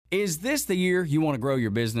Is this the year you want to grow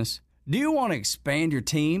your business? Do you want to expand your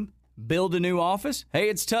team? Build a new office? Hey,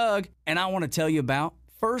 it's Tug, and I want to tell you about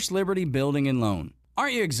First Liberty Building and Loan.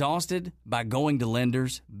 Aren't you exhausted by going to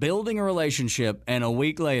lenders, building a relationship, and a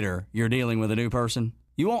week later, you're dealing with a new person?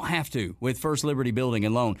 You won't have to with First Liberty Building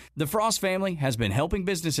and Loan. The Frost family has been helping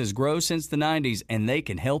businesses grow since the 90s, and they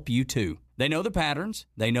can help you too. They know the patterns,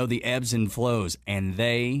 they know the ebbs and flows, and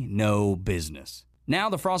they know business. Now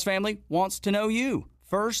the Frost family wants to know you.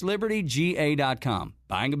 FirstLibertyGA.com.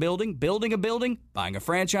 Buying a building, buying a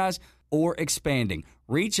franchise, or expanding.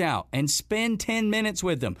 Reach out and spend 10 minutes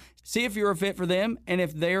with them. See if you're a fit for them and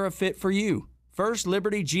if they're a fit for you.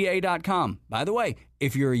 FirstLibertyGA.com. By the way,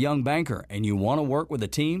 if you're a young banker and you want to work with a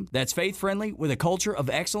team that's faith-friendly with a culture of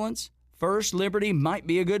excellence, First Liberty might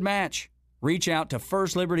be a good match. Reach out to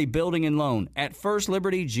First Liberty Building and Loan at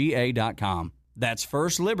FirstLibertyGA.com. That's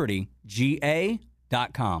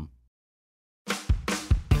FirstLibertyGA.com.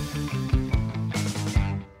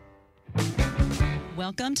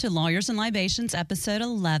 Welcome to Lawyers and Libations, episode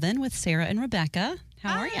 11 with Sarah and Rebecca.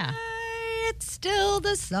 How are ya? It's still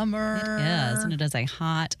the summer. It is, and it is a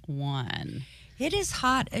hot one. It is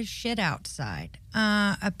hot as shit outside.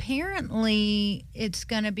 Apparently, it's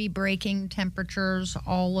going to be breaking temperatures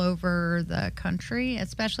all over the country,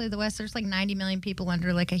 especially the West. There's like 90 million people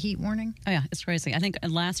under like a heat warning. Oh, yeah, it's crazy. I think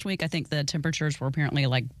last week, the temperatures were apparently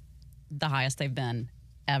like the highest they've been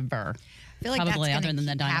ever. I feel like probably that's other than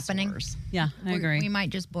the dinosaurs. Happening. Yeah, I agree. We might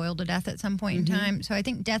just boil to death at some point in time. So I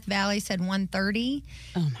think Death Valley said 130.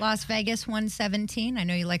 Las Vegas 117. I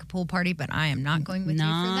know you like a pool party, but I am not going with you for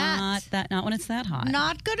that. Not when it's that hot.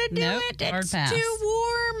 Not gonna do it. Hard It's pass. too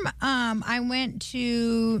warm. I went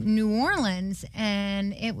to New Orleans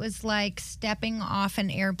and it was like stepping off an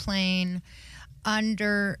airplane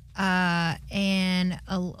under like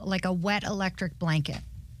a wet electric blanket.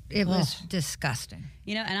 It was disgusting.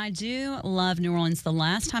 You know, and I do love New Orleans. The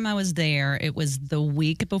last time I was there, it was the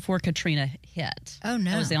week before Katrina hit. Oh,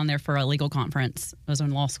 no. I was down there for a legal conference. I was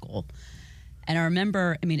in law school. And I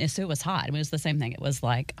remember, it was hot. It was the same thing. It was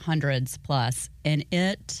like hundreds plus. And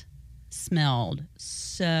it smelled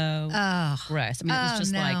so gross. It was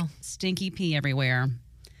just like stinky pee everywhere.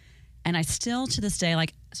 And I still, to this day, I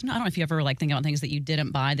don't know if you ever think about things that you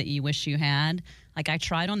didn't buy that you wish you had. Like, I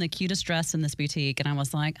tried on the cutest dress in this boutique, and I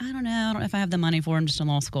was like, I don't know if I have the money for it. I'm just in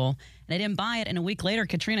law school. And I didn't buy it, and a week later,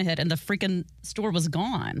 Katrina hit, and the freaking store was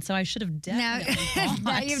gone. So I should have definitely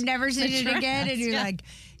Now you've never seen it again, and you're like,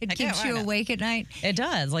 it keeps you awake at night. It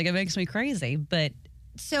does. It makes me crazy, but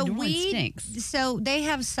So New Orleans stinks. So they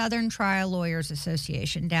have Southern Trial Lawyers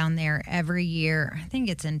Association down there every year. I think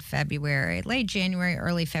it's in February, late January,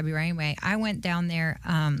 early February. Anyway, I went down there,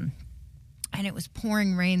 and it was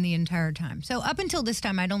pouring rain the entire time. So up until this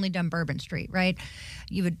time, I'd only done Bourbon Street, right?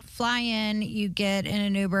 You would fly in, you get in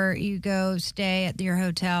an Uber, you go stay at your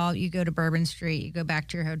hotel, you go to Bourbon Street, you go back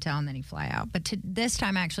to your hotel, and then you fly out. But this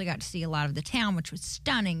time, I actually got to see a lot of the town, which was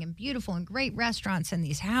stunning and beautiful and great restaurants and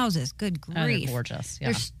these houses. Good grief. Oh, they're gorgeous.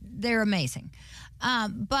 Yeah. They're amazing.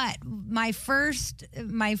 But my first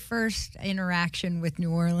interaction with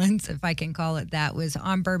New Orleans, if I can call it that, was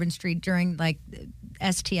on Bourbon Street during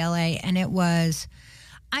STLA, and it was,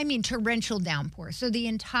 torrential downpour. So the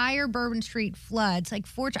entire Bourbon Street floods. I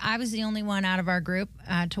was the only one out of our group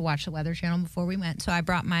to watch the Weather Channel before we went. So I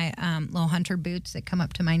brought my little hunter boots that come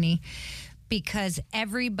up to my knee because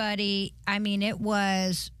everybody. It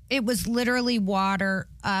was literally water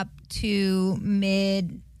up to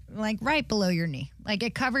mid. Right below your knee.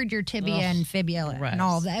 It covered your tibia and fibula and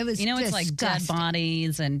all that. It was it's like dead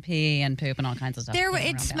bodies and pee and poop and all kinds of stuff.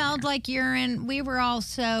 It smelled like urine. We were all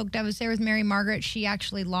soaked. I was there with Mary Margaret. She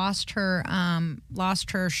actually lost her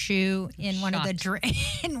shoe in one of the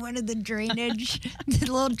drainage,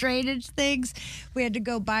 the little drainage things. We had to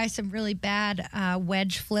go buy some really bad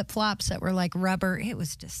wedge flip-flops that were like rubber. It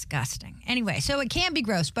was disgusting. Anyway, so it can be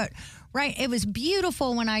gross, but it was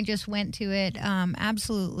beautiful when I just went to it.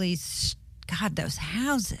 Absolutely. God, those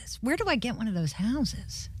houses. Where do I get one of those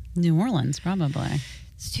houses? New Orleans, probably.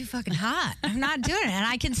 It's too fucking hot. I'm not doing it. And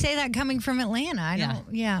I can say that coming from Atlanta.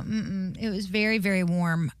 It was very, very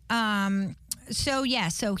warm. So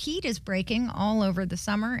heat is breaking all over the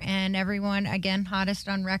summer, and everyone, again, hottest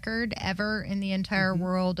on record ever in the entire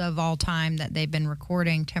world of all time that they've been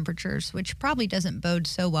recording temperatures, which probably doesn't bode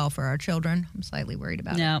so well for our children. I'm slightly worried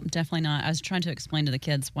about it. No, definitely not. I was trying to explain to the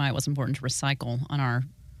kids why it was important to recycle on our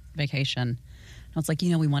vacation. I was like,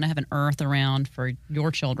 we want to have an earth around for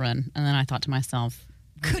your children. And then I thought to myself,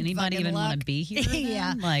 does anybody even want to be here?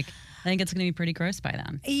 Yeah. I think it's going to be pretty gross by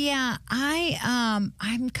then. Yeah,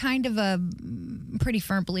 I'm kind of a pretty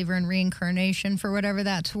firm believer in reincarnation for whatever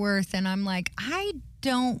that's worth. And I'm like, I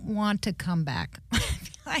don't want to come back.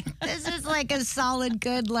 Like, this is like a solid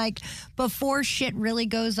good, like, before shit really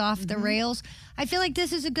goes off the rails. I feel like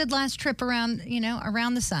this is a good last trip around,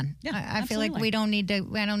 around the sun. Yeah, I feel like I don't need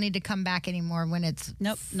to come back anymore when it's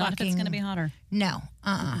Nope, not if it's going to be hotter. No.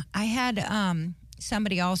 I had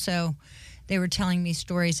somebody also, they were telling me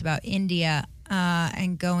stories about India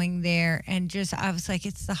and going there, and I was like,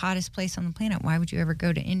 it's the hottest place on the planet. Why would you ever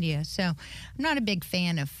go to India? So I'm not a big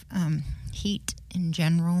fan of heat in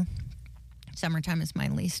general. Summertime is my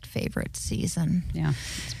least favorite season. Yeah,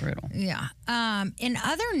 it's brutal. Yeah. In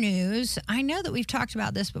other news, I know that we've talked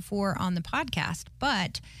about this before on the podcast,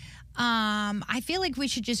 but I feel like we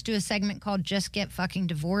should just do a segment called Just Get Fucking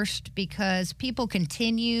Divorced, because people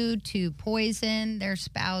continue to poison their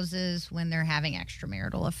spouses when they're having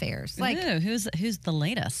extramarital affairs. Like, ooh, who's the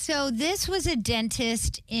latest? So this was a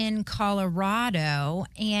dentist in Colorado,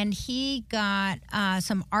 and he got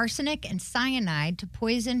some arsenic and cyanide to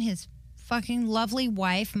poison his fucking lovely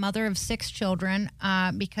wife, mother of 6 children,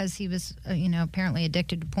 because he was, apparently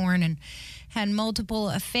addicted to porn and had multiple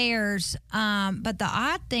affairs. But the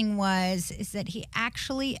odd thing is that he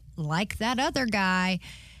actually, like that other guy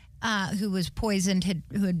who was poisoned,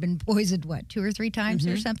 who had been poisoned, 2 or 3 times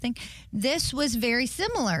or something. This was very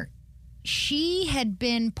similar. She had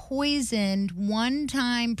been poisoned one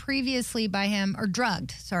time previously by him, or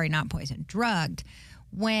drugged. Sorry, not poisoned, drugged,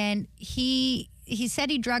 when he said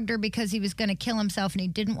he drugged her because he was going to kill himself and he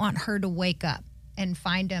didn't want her to wake up and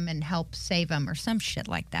find him and help save him or some shit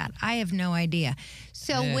like that. I have no idea.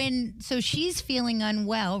 So so she's feeling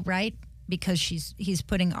unwell, right? Because he's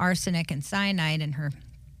putting arsenic and cyanide in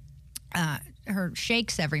her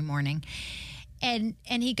shakes every morning. And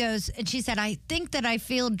he goes, and she said, I think that I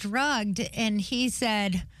feel drugged. And he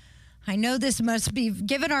said, I know this must be,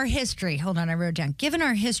 given our history, hold on, I wrote down, given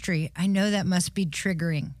our history, I know that must be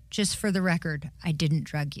triggering. Just for the record, I didn't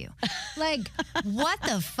drug you. Like, what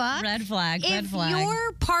the fuck? Red flag, red flag. If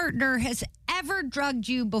your partner has ever drugged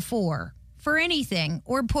you before for anything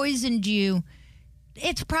or poisoned you,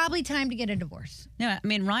 it's probably time to get a divorce. No, I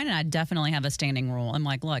mean, Ryan and I definitely have a standing rule. I'm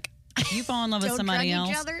like, look, if you fall in love with somebody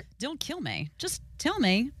else, don't kill me. Just tell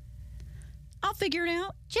me. I'll figure it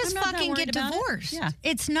out. Just fucking get divorced. Yeah.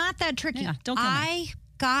 It's not that tricky. Yeah, don't kill me. I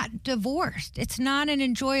got divorced. It's not an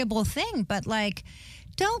enjoyable thing, but like,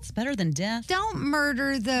 it's better than death. Don't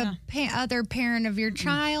murder the other parent of your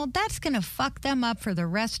child. That's going to fuck them up for the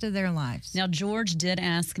rest of their lives. Now, George did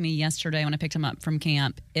ask me yesterday when I picked him up from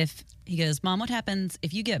camp, if he goes, Mom, what happens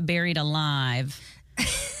if you get buried alive?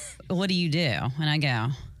 What do you do? And I go,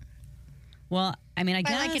 well, I mean, I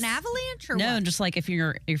guess like an avalanche or no, what? just like if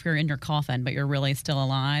you're in your coffin, but you're really still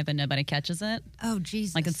alive and nobody catches it. Oh,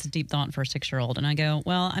 Jesus. Like, it's a deep thought for a 6-year-old. And I go,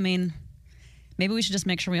 well, I mean, maybe we should just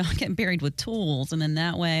make sure we all get buried with tools. And then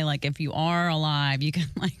that way, like, if you are alive, you can,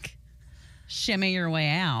 like, shimmy your way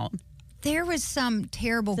out. There was some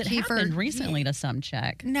terrible It happened recently to some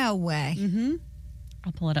chick. No way. Mm-hmm.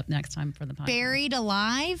 I'll pull it up next time for the podcast. Buried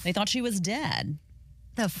alive? They thought she was dead.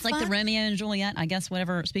 It's like the Romeo and Juliet, I guess,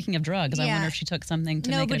 whatever. Speaking of drugs, I wonder if she took something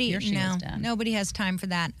to make it appear she was dead. Nobody has time for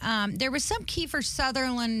that. There was some Kiefer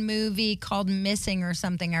Sutherland movie called Missing or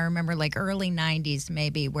something. I remember, like, early 90s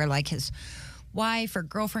maybe, where, like, his wife or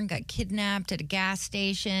girlfriend got kidnapped at a gas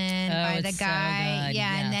station by the guy. So good.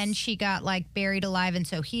 Yeah, and then she got, like, buried alive, and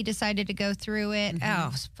so he decided to go through it. Oh,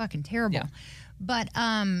 it was fucking terrible. Yeah. But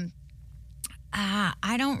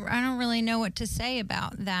I don't really know what to say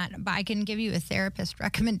about that, but I can give you a therapist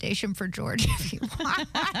recommendation for George if you want.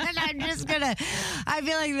 And I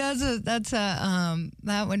feel like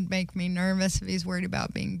that would make me nervous if he's worried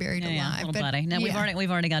about being buried alive. Yeah, little buddy. No, we've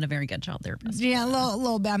already got a very good child therapist. Yeah, a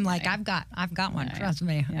little bit. I'm like, I've got one. Trust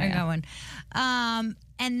me, I got one.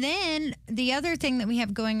 And then the other thing that we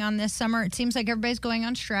have going on this summer, it seems like everybody's going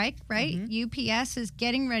on strike, right? UPS is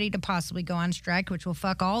getting ready to possibly go on strike, which will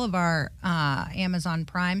fuck all of our Amazon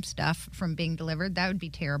Prime stuff from being delivered. That would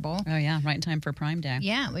be terrible. Oh, yeah, right in time for Prime Day.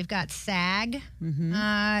 Yeah, we've got SAG,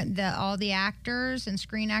 all the actors and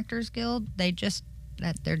Screen Actors Guild,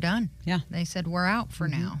 they're done. Yeah. They said, we're out for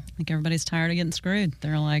now. I think everybody's tired of getting screwed.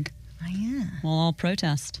 They're like, yeah. We'll all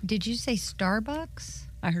protest. Did you say Starbucks?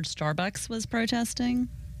 I heard Starbucks was protesting.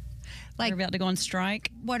 Like, they're about to go on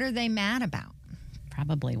strike. What are they mad about?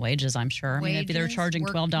 Probably wages, I'm sure. Wages, I mean, if they're charging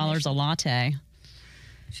 $12 a latte,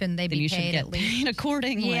 shouldn't they be paid at least? Paid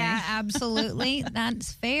accordingly? Yeah, absolutely.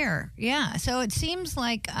 That's fair. Yeah. So it seems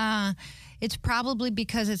like it's probably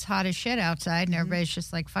because it's hot as shit outside, and everybody's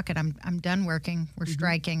just like, "Fuck it, I'm done working. We're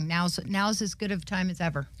striking. Now's as good of a time as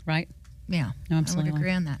ever." Right. Yeah, absolutely. I would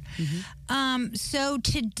agree on that. So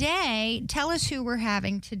today, tell us who we're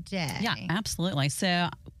having today. Yeah, absolutely. So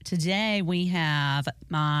today we have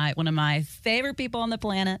one of my favorite people on the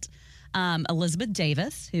planet, Elizabeth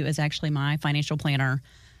Davis, who is actually my financial planner.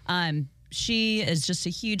 She is just a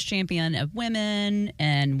huge champion of women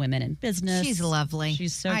and women in business. She's lovely.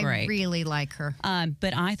 She's so great. I really like her.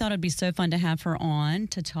 But I thought it'd be so fun to have her on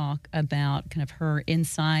to talk about kind of her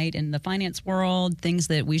insight in the finance world, things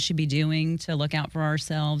that we should be doing to look out for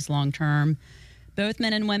ourselves long term, both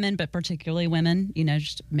men and women, but particularly women,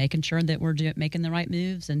 just making sure that we're making the right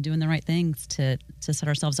moves and doing the right things to set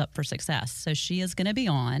ourselves up for success. So she is going to be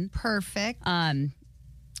on. Perfect.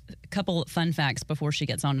 A couple fun facts before she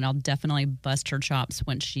gets on, and I'll definitely bust her chops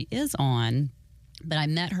when she is on. But I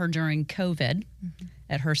met her during COVID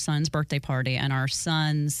at her son's birthday party, and our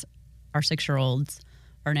 6-year-olds,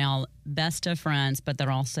 are now best of friends, but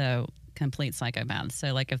they're also complete psychopaths.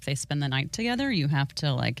 So, if they spend the night together, you have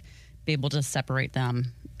to, be able to separate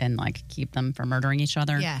them and, keep them from murdering each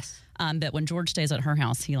other. Yes. But when George stays at her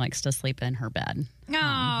house, he likes to sleep in her bed.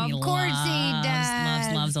 Oh, of course he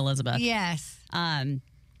does. Loves Elizabeth. Yes.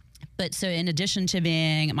 But so in addition to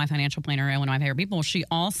being my financial planner and one of my favorite people, she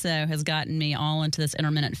also has gotten me all into this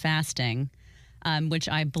intermittent fasting, which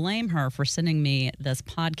I blame her for sending me this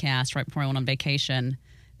podcast right before I went on vacation.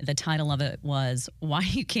 The title of it was Why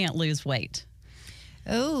You Can't Lose Weight.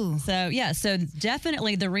 Oh. So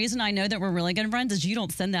definitely the reason I know that we're really good friends is you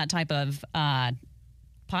don't send that type of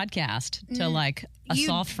podcast to a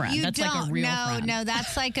soft friend. That's like a real friend. No,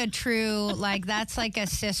 that's like a true, that's like a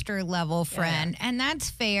sister level friend. Yeah. And that's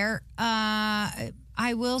fair.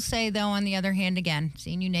 I will say, though, on the other hand, again,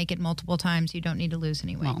 seeing you naked multiple times, you don't need to lose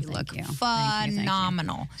any weight. Well, you look Thank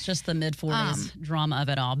phenomenal. You. It's just the mid-40s drama of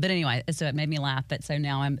it all. But anyway, so it made me laugh. But so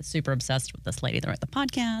now I'm super obsessed with this lady that wrote the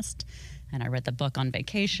podcast. And I read the book on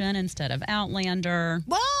vacation instead of Outlander.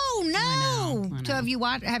 Whoa, no. I know. So have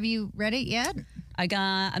you read it yet?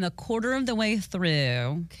 I'm a quarter of the way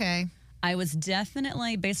through. Okay. I was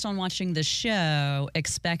definitely, based on watching the show,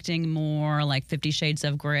 expecting more 50 Shades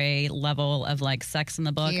of Grey level of sex in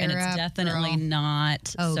the book. Gear and it's up, definitely girl. not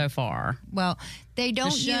so far. Well, they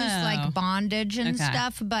don't use bondage and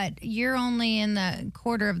stuff, but you're only in the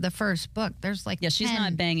quarter of the first book. There's Yeah, she's 10.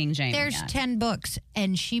 not banging Jamie There's yet. 10 books,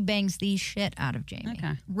 and she bangs the shit out of Jamie.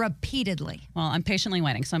 Okay. Repeatedly. Well, I'm patiently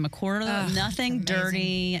waiting. So I'm a quarter of the nothing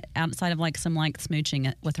dirty outside of some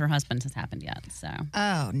smooching with her husband has happened yet. So.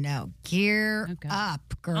 Oh, no. Gear up,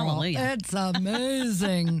 girl. Hallelujah. It's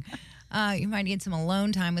amazing. You might need some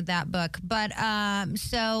alone time with that book. But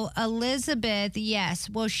so Elizabeth, yes.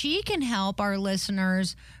 Well, she can help our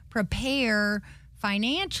listeners prepare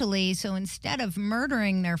financially. So instead of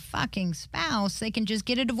murdering their fucking spouse, they can just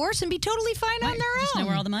get a divorce and be totally fine on their Just own. know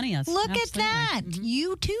where all the money is. Look Absolutely. at that. Mm-hmm.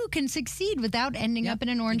 You too can succeed without ending up in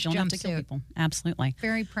an orange you don't have to kill jumpsuit. people. Absolutely.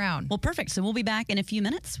 Very proud. Well, perfect. So we'll be back in a few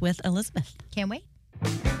minutes with Elizabeth. Can't wait.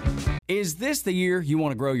 Is this the year you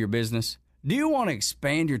want to grow your business? Do you want to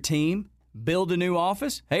expand your team? Build a new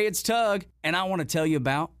office? Hey, it's Tug, and I want to tell you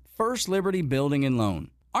about First Liberty Building and Loan.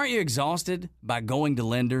 Aren't you exhausted by going to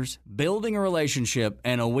lenders, building a relationship,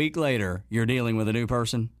 and a week later, you're dealing with a new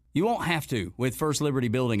person? You won't have to with First Liberty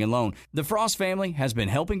Building and Loan. The Frost family has been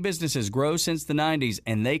helping businesses grow since the 90s,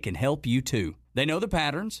 and they can help you too. They know the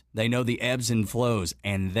patterns, they know the ebbs and flows,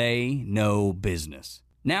 and they know business.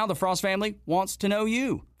 Now the Frost family wants to know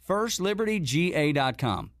you.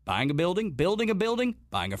 FirstLibertyGA.com. Buying a building, building a building,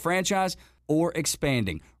 buying a franchise, or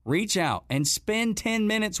expanding. Reach out and spend 10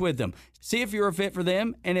 minutes with them. See if you're a fit for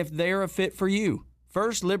them and if they're a fit for you.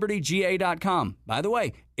 FirstLibertyGA.com. By the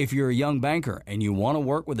way, if you're a young banker and you want to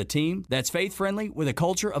work with a team that's faith-friendly with a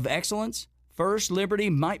culture of excellence, First Liberty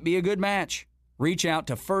might be a good match. Reach out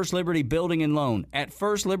to First Liberty Building and Loan at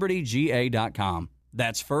FirstLibertyGA.com.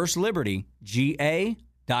 That's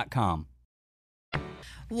FirstLibertyGA.com.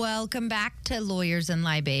 Welcome back to Lawyers and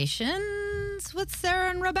Libations with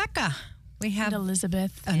Sarah and Rebecca. We have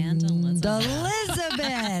Elizabeth. Elizabeth.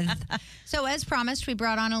 So as promised, we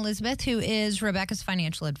brought on Elizabeth, who is Rebecca's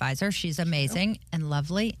financial advisor. She's amazing and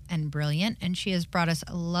lovely and brilliant, and she has brought us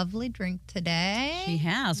a lovely drink today. She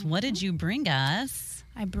has. What did you bring us?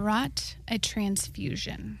 I brought a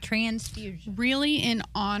transfusion. Transfusion. Really in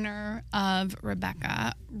honor of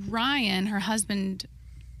Rebecca. Ryan, her husband,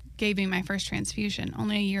 gave me my first transfusion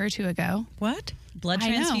only a year or two ago. What? Blood I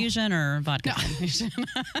know. transfusion or vodka transfusion?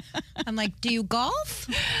 I'm like, do you golf?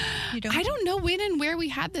 You I don't know when and where we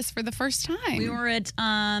had this for the first time. We were at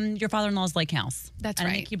your father-in-law's lake house. That's and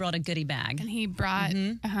right. I think he brought a goodie bag. And he brought,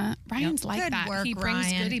 Ryan's like Good that. work, He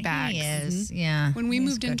brings Ryan. goodie bags. He is, yeah. When we He's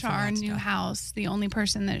moved good into for our that new stuff. house, the only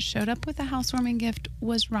person that showed up with a housewarming gift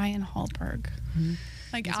was Ryan Hallberg.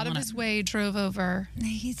 Like He's out of on his it. way, drove over.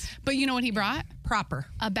 He's But you know what he brought? proper.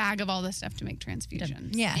 A bag of all this stuff to make transfusions.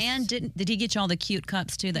 Yeah. And did he get you all the cute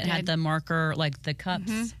cups too that He had did. the marker, like the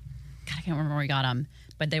cups? God, I can't remember where we got them,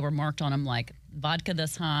 but they were marked on them like vodka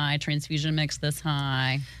this high, transfusion mix this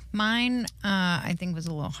high. Mine, I think, was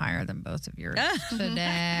a little higher than both of yours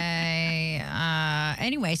today.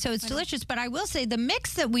 Anyway, so it's delicious. But I will say the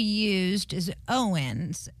mix that we used is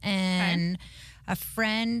Owens and a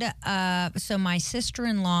friend. So my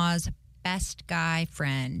sister-in-law's best guy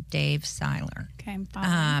friend, Dave Seiler. Okay, I'm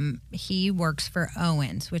following. He works for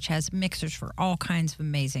Owens, which has mixers for all kinds of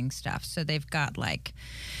amazing stuff. So they've got like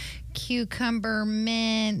cucumber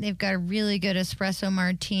mint. They've got a really good espresso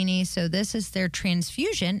martini. So this is their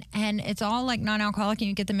transfusion, and it's all like non-alcoholic. And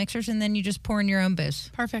you get the mixers, and then you just pour in your own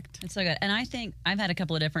booze. Perfect. It's so good. And I think I've had a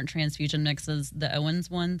couple of different transfusion mixes. The Owens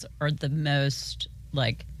ones are the most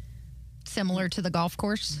like, Similar to the golf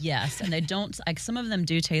course. yes, and they don't like, some of them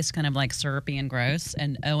do taste kind of like syrupy and gross,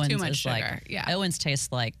 and Owens Too much is sugar, like yeah. Owens tastes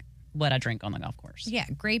like what I drink on the golf course. Yeah,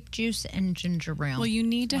 grape juice and ginger ale. Well, you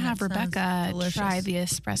need to Well, have that sounds Rebecca delicious. try the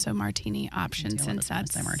espresso martini option do love since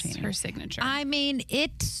that's espresso martini. her signature. I mean,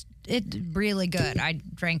 it's really good. I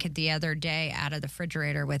drank it the other day out of the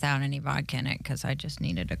refrigerator without any vodka in it because I just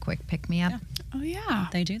needed a quick pick-me-up. oh, yeah.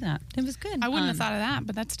 They do that. It was good. I wouldn't have thought of that,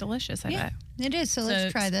 but that's delicious, I Yeah, bet. it is. So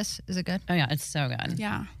let's try this. Is it good? Oh yeah, it's so good.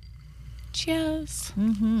 Yeah. Cheers.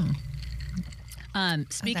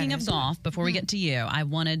 Speaking of is golf, before we get to you, I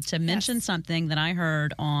wanted to mention something that I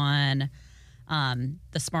heard on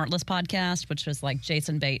the Smartless podcast, which was like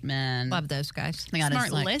Jason Bateman. Love those guys. Oh my God, it's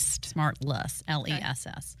Smart like List? Smartless,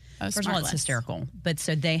 Less. Oh, First of all, it's Smartless. hysterical. But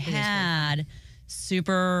so they had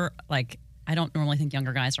super, like, I don't normally think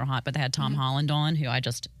younger guys are hot, but they had Tom Holland on, who I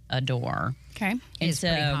just adore. Okay. It's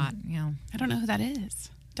pretty hot. Yeah. I don't know who that is.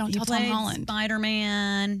 Don't He tell Tom played Holland.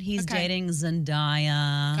 Spider-Man. He's Okay. dating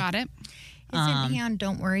Zendaya. Got it. Isn't he on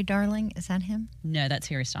Don't Worry, Darling? Is that him? No, that's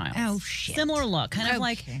Harry Styles. Oh, shit. Similar look, kind of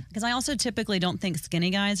like, Okay. because I also typically don't think skinny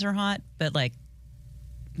guys are hot, but like,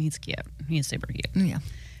 he's cute. He's super cute. Yeah.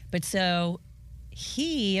 But so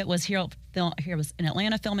he was here was in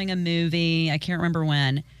Atlanta filming a movie. I can't remember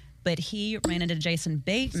when, but he ran into Jason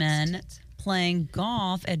Bateman playing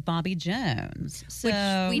golf at Bobby Jones. So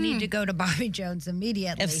Which we need to go to Bobby Jones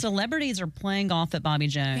immediately. if celebrities are playing golf at Bobby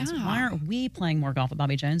Jones, Yeah. why aren't we playing more golf at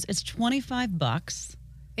Bobby Jones? It's $25.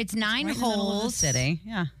 It's 9 Right in the middle of the holes. city.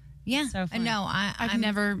 Yeah. Yeah. So fun. No, I've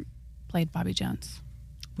never played Bobby Jones.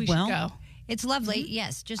 We Well, should go. It's lovely.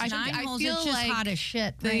 Yes. Just I 9 think- I holes. feel It's just like hot as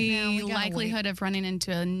shit right now. The We gotta likelihood of running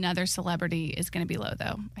into another celebrity is going to be low,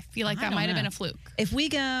 though. I feel like I that don't might have know. been a fluke. If we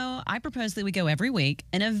go, I propose that we go every week,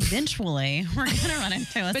 and eventually we're going to run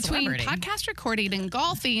into a Between celebrity. podcast recording and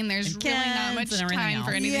golfing, there's And really not kids much and everything time for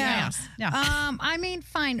else. anything Yeah. else. Yeah. I mean,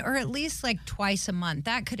 fine, or at least like twice a month.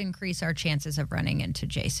 That could increase our chances of running into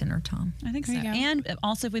Jason or Tom. I think so. There you go. And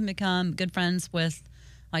also, if we become good friends with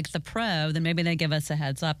like the pro, then maybe they give us a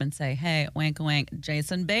heads up and say, hey, wink, wink,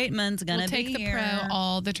 Jason Bateman's going We'll to take be the here. pro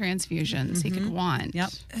all the transfusions he could want.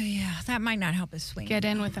 Yep. Yeah, that might not help us swing. Get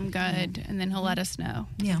in with him good, and then he'll let us know.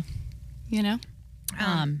 Yeah. You know? So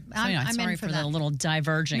anyway, I'm sorry in for that. the little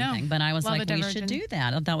diverging No, thing, but I was love like, a we should diversion. do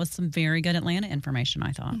that. That was some very good Atlanta information,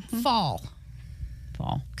 I thought. Fall,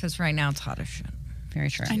 Fall. because right now it's hot as shit. Very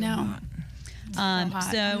true. I know. Um, Hot.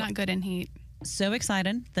 so I'm not good in heat. so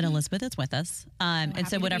excited that Elizabeth is with us. And so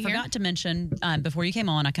happy what to I be here. forgot to mention before you came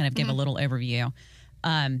on, I kind of gave a little overview.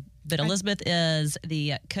 But Elizabeth is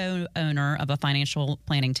the co-owner of a financial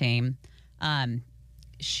planning team.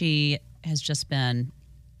 She has just been,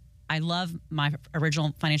 I love my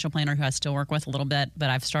original financial planner who I still work with a little bit, but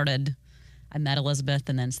I met Elizabeth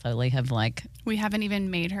and then slowly have like, We haven't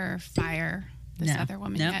even made her fire this No. other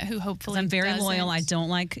woman Nope. yet, who 'cause hopefully I'm very doesn't loyal. I don't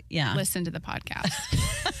like, listen to the podcast.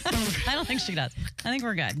 I don't think she does. I think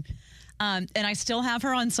we're good. And I still have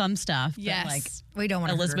her on some stuff. but, Yes. like, We don't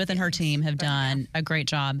want Elizabeth and her team have done a great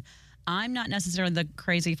job. I'm not necessarily the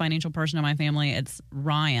crazy financial person in my family. It's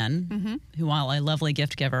Ryan, who, while a lovely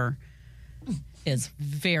gift giver, is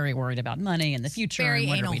very worried about money and the future Very and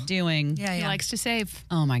what anal. are we doing. Yeah, He yeah. likes to save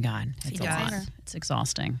Oh my God, it's a does. lot. It's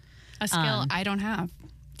exhausting. a skill I don't have,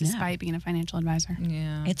 despite being a financial advisor.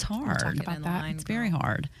 yeah. It's hard. Get about in that. line, It's very girl.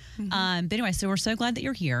 hard. But anyway, so we're so glad that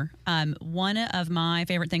you're here. One of my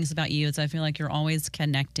favorite things about you is I feel like you're always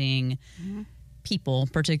connecting people,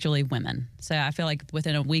 particularly women. So I feel like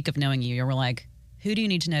within a week of knowing you, you were like, who do you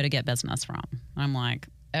need to know to get business from? I'm like,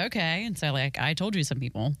 okay. And so like, I told you some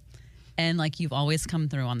people. And like, you've always come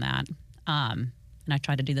through on that. And I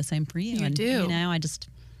try to do the same for you. You and, do. You know, I just,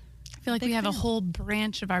 I feel like we have a whole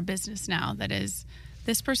branch of our business now that is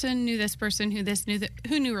this person knew this person who this knew that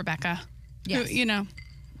who knew Rebecca. Yes. Who, you know.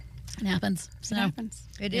 It happens. It happens.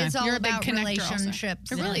 It is all You're a big about connector also.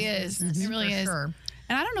 relationships. It really is. It really is. Sure.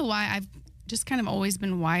 And I don't know why I've just kind of always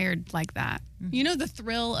been wired like that. Mm-hmm. You know, the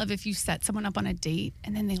thrill of if you set someone up on a date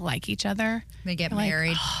and then they like each other. They get You're like,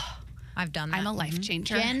 married. I've done that. I'm a life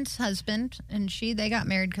changer. Jen's husband and they got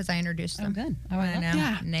married because I introduced them. good. Oh, I know.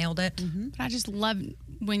 Yeah. Nailed it. But I just love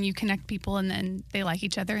when you connect people and then they like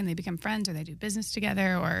each other and they become friends or they do business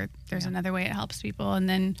together or there's another way it helps people. And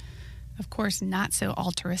then, of course, not so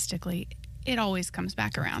altruistically, it always comes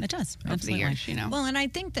back around. It does. Over Absolutely. the years, you know. Well, and I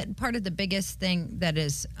think that part of the biggest thing that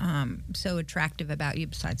is so attractive about you,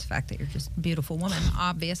 besides the fact that you're just a beautiful woman,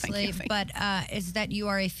 obviously, Thank you. but is that you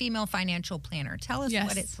are a female financial planner. Tell us Yes.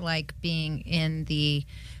 what it's like being in the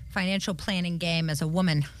financial planning game as a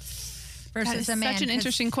woman That versus is a man. such an 'cause-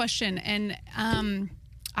 interesting question. And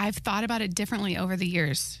I've thought about it differently over the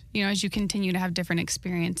years, you know, as you continue to have different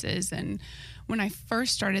experiences. And when I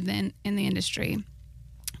first started in the industry,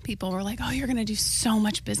 people were like, oh, you're going to do so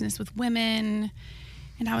much business with women.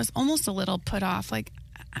 And I was almost a little put off. Like,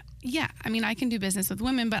 yeah, I mean, I can do business with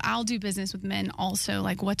women, but I'll do business with men also.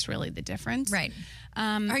 Like, what's really the difference? Right.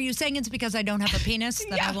 Are you saying it's because I don't have a penis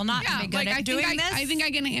that I will not be good at doing this? I think I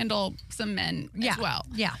can handle some men as well.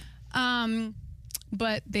 Yeah.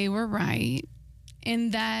 But they were right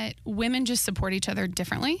in that women just support each other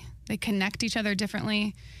differently. They connect each other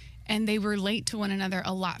differently, and they relate to one another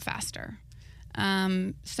a lot faster.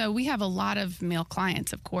 So we have a lot of male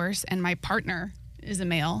clients, of course, and my partner is a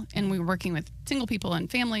male, and we're working with single people and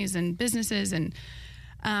families and businesses, and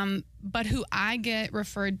but who I get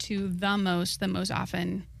referred to the most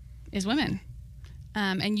often is women.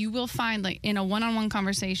 And you will find, like, in a one-on-one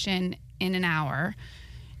conversation in an hour,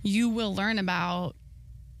 you will learn about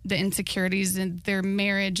the insecurities in their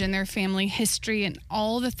marriage and their family history and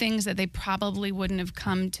all the things that they probably wouldn't have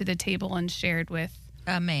come to the table and shared with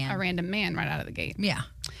A man. a random man right out of the gate. Yeah.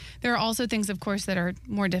 There are also things, of course, that are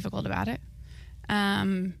more difficult about it.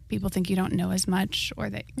 People think you don't know as much, or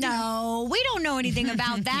that No, we don't know anything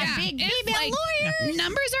about that. Yeah, Big it's female like, lawyers.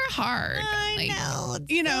 numbers are hard. I Like, know.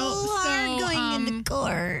 It's you know, so hard so, going into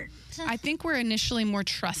court. I think we're initially more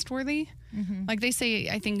trustworthy. Like they say,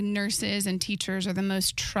 I think nurses and teachers are the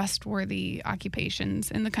most trustworthy occupations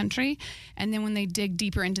in the country. And then when they dig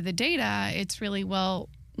deeper into the data, it's really,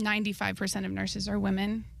 95% of nurses are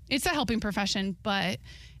women. It's a helping profession,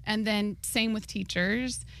 and then same with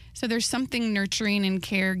teachers. So there's something nurturing and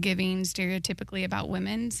caregiving stereotypically about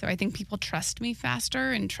women. So I think people trust me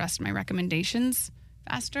faster and trust my recommendations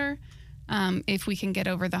faster if we can get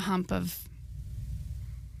over the hump of,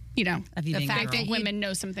 you know, Of you being fact a I girl. think women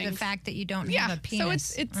know some The things. fact that you don't Yeah, have a penis.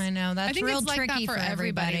 so it's I know that's I think real it's like tricky that for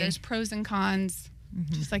everybody. There's pros and cons,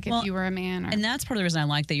 just like if Well, you were a man. Or, And that's part of the reason I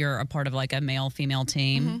like that you're a part of like a male-female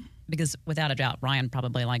team, because without a doubt, Ryan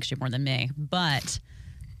probably likes you more than me. But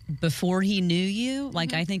before he knew you,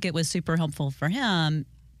 like I think it was super helpful for him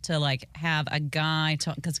to like have a guy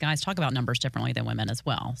talk, because guys talk about numbers differently than women as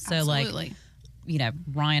well. So absolutely. like, you know,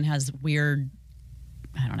 Ryan has weird,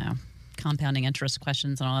 I don't know, compounding interest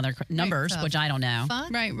questions and all other numbers, so which I don't know.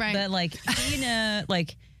 Fun? right. But like, you know,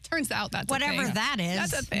 like Turns out that's a Whatever thing. that is.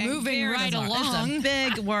 That's a thing. Moving right along. It's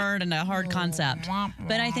a big word and a hard concept.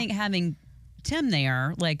 But I think having Tim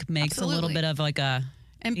there like makes a little Absolutely. bit of like a,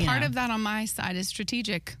 And you part know. of that on my side is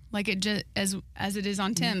strategic, like it just as it is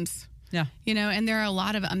on Tim's. yeah. You know, and there are a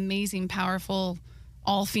lot of amazing, powerful,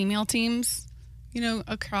 all-female teams, you know,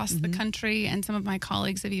 across the country. And some of my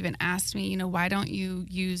colleagues have even asked me, you know, why don't you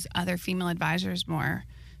use other female advisors more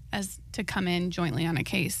as to come in jointly on a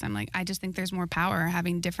case? I'm like, I just think there's more power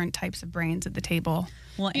having different types of brains at the table.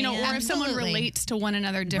 Well, You know, and or if someone Absolutely. relates to one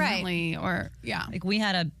another differently, or like we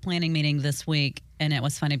had a planning meeting this week, and it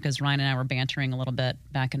was funny because Ryan and I were bantering a little bit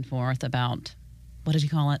back and forth about what did you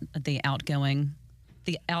call it?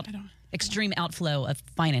 Extreme outflow of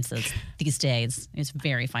finances these days. He's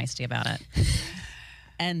very feisty about it.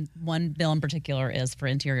 And one bill in particular is for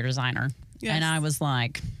interior designer. Yes. And I was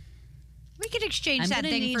like, We could exchange I'm that gonna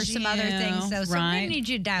thing need for some other you, things, though. So right? we need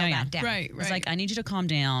you to dial Yeah, that down. right, I was like, I need you to calm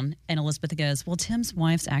down. And Elizabeth goes, well, Tim's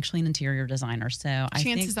wife's actually an interior designer. So I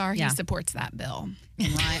chances think, are yeah, he supports that bill.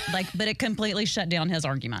 right. Like, but it completely shut down his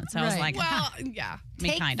argument. So I was Right. like, Well, yeah, me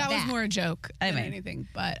take kind that of. was more a joke than Anyway. anything.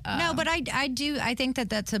 But No, but I think that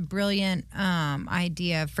that's a brilliant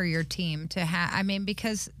idea for your team to have. I mean,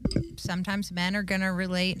 because sometimes men are going to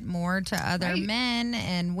relate more to other Right. men,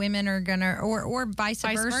 and women are going to, or vice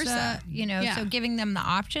versa. versa. You know, Yeah. so giving them the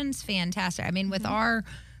options, fantastic. I mean, with our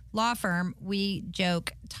law firm, we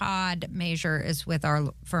joke Todd Major is with our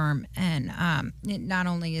firm, and not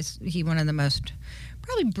only is he one of the most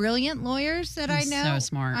probably brilliant lawyers that I know. So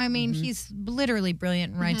smart. I mean, he's literally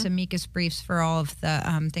brilliant and writes amicus briefs for all of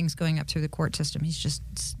the things going up through the court system. He's just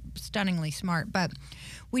stunningly smart. But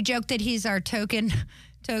we joke that he's our token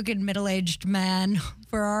middle-aged man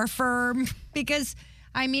for our firm because,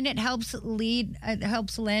 I mean, it helps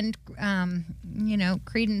lend,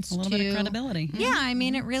 credence A little bit of credibility. Yeah, I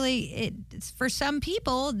mean, it's for some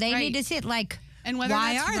people, they need to see it like, And whether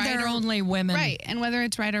why that's are right there or- only women? Right. And whether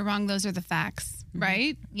it's right or wrong, those are the facts,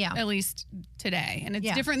 right? Yeah. At least today. And it's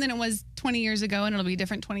Yeah. different than it was 20 years ago, and it'll be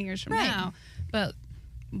different 20 years from Right. now. But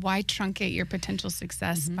why truncate your potential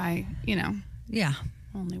success by, Yeah.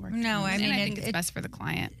 only working? No, I and mean, I think it- it's best for the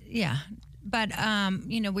client. Yeah. But,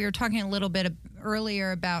 we were talking a little bit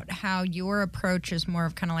earlier about how your approach is more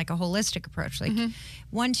of kind of like a holistic approach. Like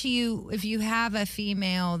if you have a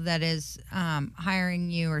female that is hiring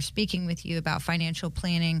you or speaking with you about financial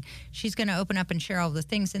planning, she's going to open up and share all the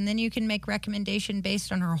things. And then you can make recommendation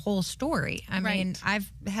based on her whole story. I mean,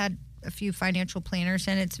 I've had a few financial planners,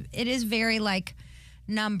 and it is very like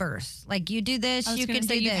numbers. Like, you do this, I was you gonna can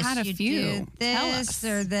say do you've this. had a you few. do Tell this us.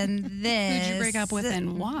 or then this. Who'd you break up with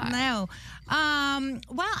and why? No.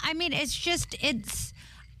 Well, I mean,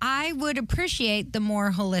 I would appreciate the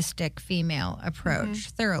more holistic female approach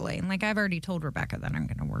thoroughly. And like, I've already told Rebecca that I'm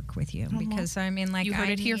going to work with you because I mean, like, You heard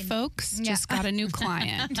I it here, need- folks. Yeah. Just got a new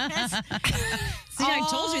client. See, I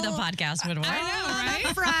told you the podcast would work.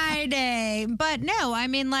 On a Friday. But no, I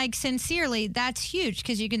mean, like, sincerely, that's huge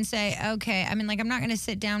because you can say, okay, I mean, like, I'm not going to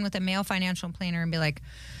sit down with a male financial planner and be like,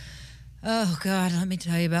 oh, God, let me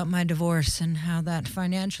tell you about my divorce and how that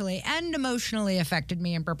financially and emotionally affected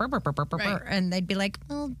me. And, Right. and they'd be like,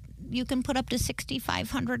 well, you can put up to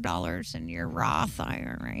 $6,500 in your Roth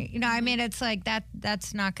IRA. You know, I mean, it's like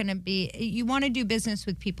that's not going to be, you want to do business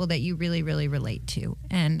with people that you really, really relate to.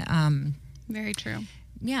 And, Very true.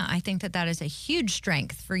 yeah, I think that is a huge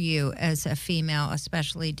strength for you as a female,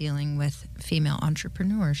 especially dealing with female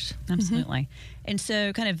entrepreneurs. Absolutely. And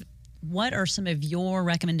so, kind of, what are some of your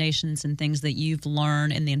recommendations and things that you've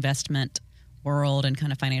learned in the investment world and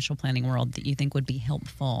kind of financial planning world that you think would be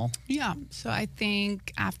helpful? Yeah. So I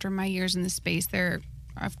think after my years in the space, there,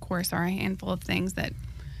 of course, are a handful of things that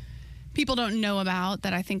people don't know about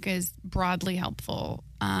that I think is broadly helpful.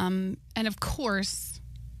 And of course,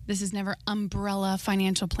 this is never umbrella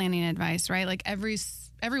financial planning advice, right? Like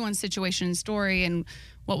everyone's situation and story and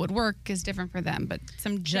what would work is different for them. But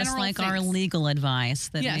some Just general like things. our legal advice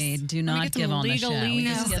that Yes. we do Let me not get some give on the show. We legalese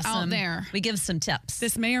just give out there. We give some tips.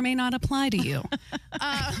 This may or may not apply to you.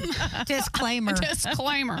 Disclaimer.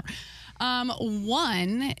 Disclaimer.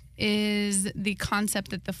 One is the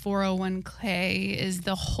concept that the 401k is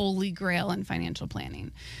the holy grail in financial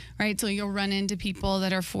planning, right? So you'll run into people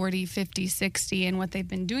that are 40, 50, 60, and what they've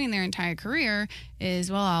been doing their entire career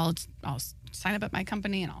is, well, I'll sign up at my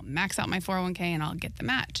company and I'll max out my 401k and I'll get the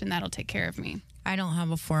match and that'll take care of me. I don't have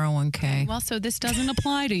a 401k. Well, so this doesn't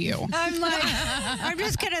apply to you. I'm like, I'm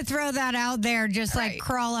just going to throw that out there, just like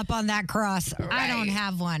crawl up on that cross. I don't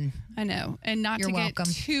have one. I know. And not You're to welcome.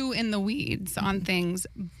 get too in the weeds on things,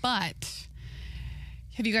 but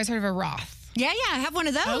have you guys heard of a Roth? Yeah, I have one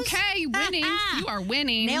of those. Okay, winning. You are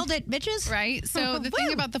winning. Nailed it, bitches. Right? So the thing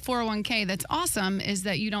Woo. about the 401k that's awesome is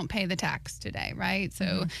that you don't pay the tax today, right?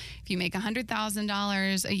 So if you make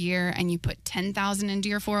 $100,000 a year and you put $10,000 into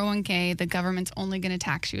your 401k, the government's only going to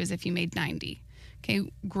tax you as if you made 90. Okay,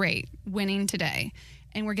 great. Winning today.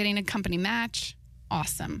 And we're getting a company match.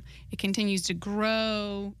 Awesome. It continues to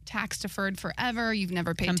grow, tax deferred forever. You've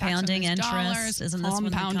never paid compounding tax on those interest. dollars. Isn't this when the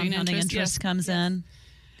compounding interest yes. comes in?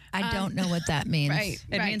 I don't know what that means. Right.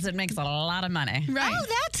 It means it makes a lot of money. Right. Oh,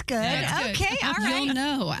 that's good. That's good. Okay, all right. You'll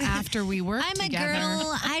know after we work I'm together. a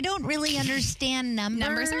girl. I don't really understand numbers.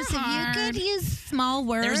 Numbers are If hard. you could use small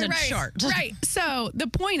words. There's a chart. Right. So the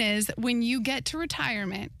point is, when you get to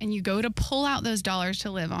retirement and you go to pull out those dollars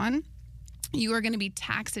to live on, you are going to be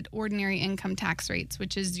taxed at ordinary income tax rates,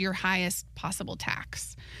 which is your highest possible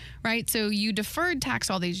tax, right? So you deferred tax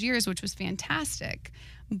all these years, which was fantastic.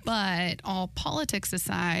 But all politics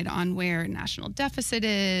aside on where national deficit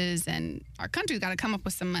is, and our country's got to come up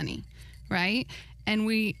with some money, right? And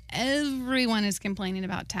everyone is complaining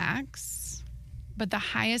about tax, but the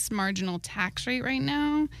highest marginal tax rate right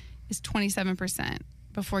now is 27%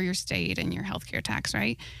 before your state and your healthcare tax,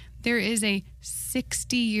 right? There is a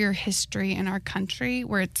 60-year history in our country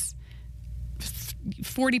where it's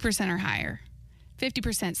 40% or higher.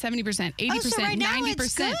 50%, 70%, 80%, so right now 90%.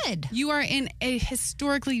 it's good. You are in a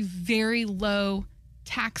historically very low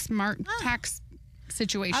tax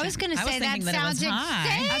situation. I was going to I was say that thinking that it was sounds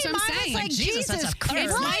high. insane. That's what I'm I was saying. like, Like, Jesus, that's Jesus a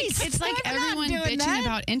curse. Christ. It's like I'm not everyone doing bitching that.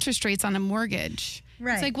 about interest rates on a mortgage.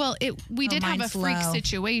 Right. It's like, well, we did have a mine's freak low.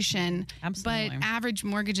 situation, Absolutely. but average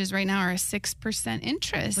mortgages right now are a 6%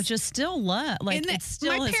 interest. Which is still low. Like, And it's still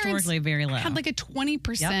my parents historically very low. Had like a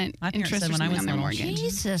 20% Yep. My parents interest said or when I something was on their little. mortgage.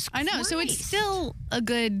 Jesus I know. So it's Christ. still a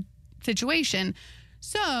good situation.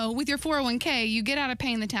 So with your 401k, you get out of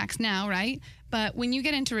paying the tax now, right? But when you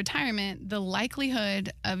get into retirement, the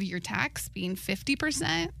likelihood of your tax being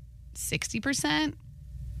 50%, 60%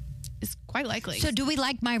 is quite likely. So do we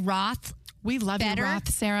like my Roth? we love better? your Roth,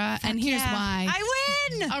 Sarah, and here's Yeah. why. I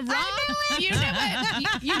win. A Roth, you know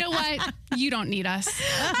what? You know what? You don't need us.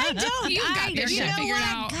 I don't. You've got your you shit know figured what?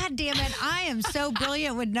 out. God damn it. I am so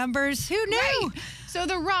brilliant with numbers. Who knew? Right. So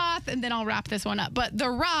the Roth, and then I'll wrap this one up. But the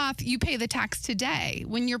Roth, you pay the tax today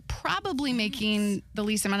when you're probably making the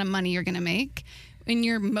least amount of money you're going to make, and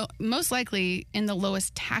you're most likely in the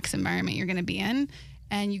lowest tax environment you're going to be in,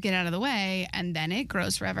 and you get out of the way, and then it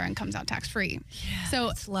grows forever and comes out tax free. So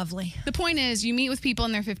It's lovely. the point is, you meet with people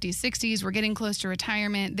in their 50s, 60s. We're getting close to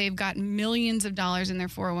retirement. They've got millions of dollars in their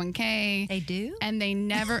 401k. They do? And they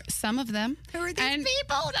never, some of them. Who are these and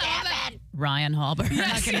people? Damn it. Ryan Hallberg.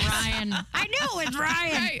 Fucking Ryan. I knew it was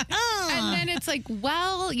Ryan. Right. And then it's like,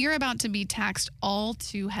 well, you're about to be taxed all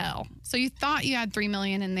to hell. So you thought you had $3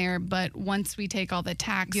 million in there, but once we take all the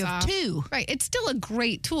tax You have off, two. right? It's still a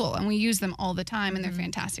great tool, and we use them all the time, and they're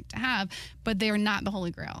fantastic to have. But they are not the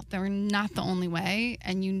holy grail. They're not the only way,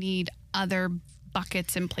 and you need other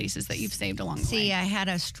buckets and places that you've saved along the See, way. I had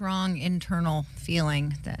a strong internal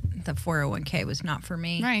feeling that the 401k was not for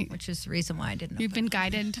me. Right. Which is the reason why I didn't know. You've been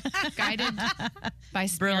guided by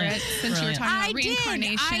spirit Brilliant. since you were Brilliant. talking about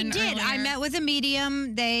reincarnation. I did. I earlier. met with a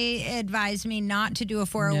medium. They advised me not to do a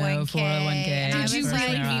 401k. No 401k. And I Did you was First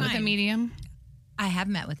really like, thing meet with a fine. medium? I have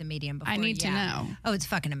met with a medium before. I need to yeah. know. Oh, it's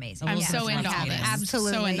fucking amazing. I'm Yes, so I into all have. this.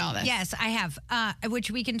 Absolutely. So into all this. Yes, I have.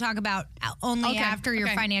 Which we can talk about only Okay, after your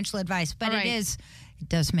okay. financial advice. But All right. it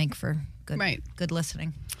does make for good, Right. good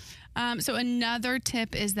listening. So another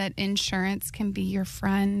tip is that insurance can be your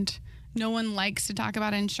friend. No one likes to talk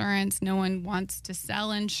about insurance. No one wants to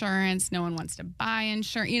sell insurance. No one wants to buy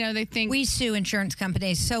insurance. You know, they think We sue insurance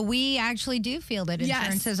companies, so we actually do feel that Yes.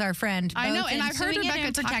 insurance is our friend. I know, both and in I've heard suing it Rebecca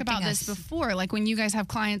and talk protecting about us. this before. Like when you guys have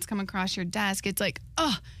clients come across your desk, it's like,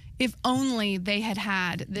 oh, if only they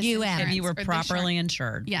had this UM. insurance If you were or this properly insurance.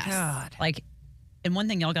 insured. Yes. God. Like, and one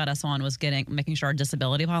thing y'all got us on was making sure our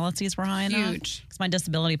disability policies were high enough. Huge. Because my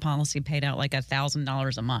disability policy paid out like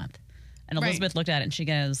 $1,000 a month. And Right. Elizabeth looked at it and she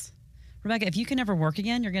goes, Rebecca, if you can never work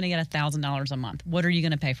again, you're going to get $1,000 a month. What are you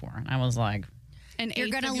going to pay for? And I was like, And You're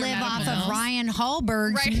going to live off bills. of Ryan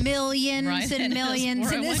Hallberg's Right. millions Right. and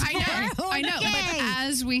millions in his 401k. I know. But 401k.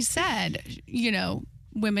 as we said, you know,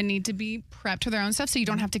 women need to be prepped for their own stuff so you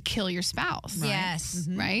don't have to kill your spouse. Yes.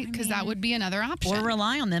 Right? Because that would be another option. or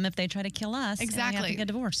rely on them if they try to kill us. And we have Exactly. to get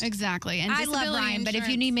divorced. Exactly. And I love disability Ryan, but if you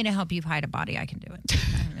insurance- need me to help you hide a body, I can do it.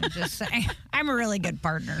 I'm just saying. I'm a really good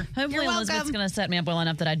partner. Hopefully, You're Elizabeth's welcome. going to set me up well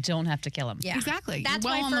enough that I don't have to kill him. Yeah. Exactly. That's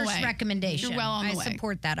You're well my on the first way. recommendation. You're well on the I way.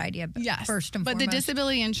 support that idea. But Yes. first and but foremost. the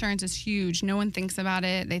disability insurance is huge. No one thinks about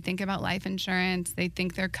it. They think about life insurance. They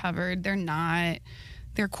think they're covered. They're not.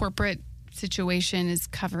 Their corporate situation is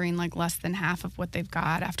covering like less than half of what they've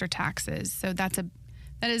got after taxes. So that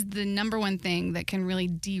is the number one thing that can really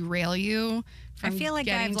derail you I from feel like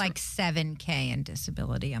I getting have to- like $7,000 in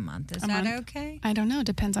disability a month. Is that month? okay? I don't know.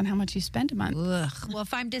 Depends on how much you spend a month. Ugh. Well,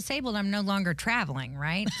 if I'm disabled, I'm no longer traveling,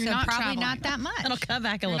 right? You're so not probably traveling. not that much. It'll cut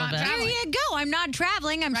back a You're little not bit. There traveling. you go. I'm not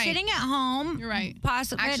traveling. I'm Right. sitting at home. You're right.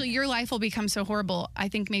 Possibly. Actually, your life will become so horrible. I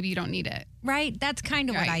think maybe you don't need it. Right. That's kind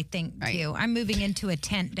of what Right. I think Right. too. I'm moving into a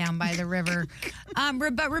tent down by the river.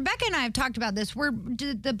 But Rebecca and I have talked about this.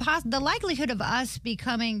 The likelihood of us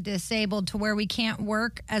becoming disabled to where we can't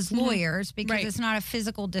work as lawyers because Right. it's not a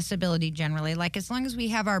physical disability generally. Like as long as we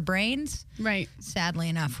have our brains, Right. sadly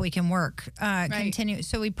enough, we can work. Continue.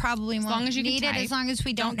 So we probably As won't long as you can need it type. as long as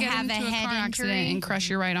we don't get have into a a head car accident injury. and crush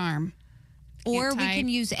your right arm. Or Can't we type. can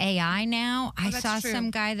use AI now. I that's saw true.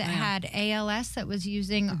 some guy that had ALS that was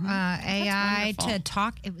using AI wonderful. to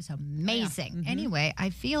talk. It was amazing. Anyway,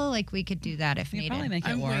 I feel like we could do that if You needed. probably make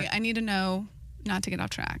it work. Wait, I need to know, not to get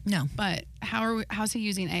off track. No. But how's he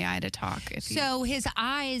using AI to talk? If he, So his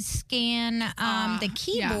eyes scan the yeah,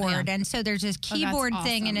 keyboard, and so there's this keyboard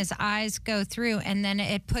thing, and awesome. his eyes go through, and then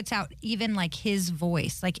it puts out even like his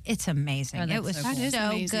voice. Like it's amazing. Oh, that's It was so so, cool. That is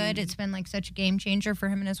amazing. good. It's been like such a game changer for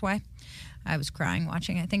him and his wife. I was crying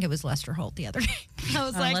watching. I think it was Lester Holt the other day. I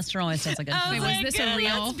was like, Lester always sounds like a I good was show. was this a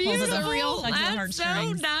real? That's beautiful. Was it a real? That's so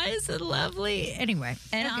Heartstrings. nice and lovely. Anyway,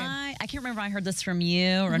 And okay. I can't remember if I heard this from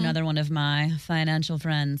you or another one of my financial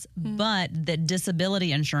friends, but that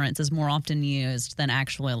disability insurance is more often used than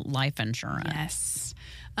actual life insurance. Yes.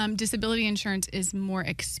 Disability insurance is more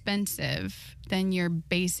expensive than your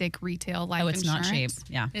basic retail life Oh, it's insurance. not cheap.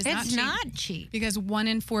 Yeah. It's not cheap. Because 1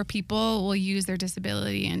 in 4 people will use their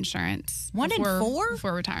disability insurance. 1 in 4?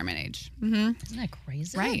 Before retirement age. Isn't that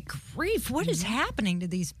crazy? Right. Grief, what is happening to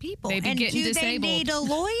these people? They be and getting do disabled. they need a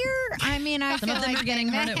lawyer? I mean, I Some feel of them like are getting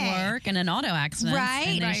hurt at work in an auto accident. Right.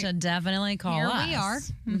 And they Right. should definitely call Here us. we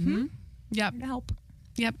are. Yep. Help.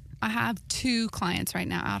 Yep. I have 2 clients right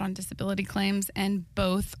now out on disability claims, and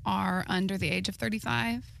both are under the age of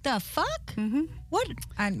 35. The fuck? What?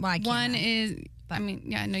 I can't. One is, I mean,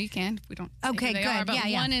 yeah, no, you can. If we don't. say Okay, who they good. Are, but Yeah,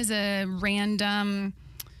 yeah. one is a random,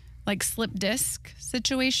 like slip disc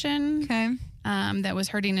situation. Okay. That was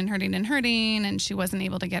hurting and hurting and hurting, and she wasn't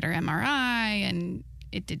able to get her MRI, and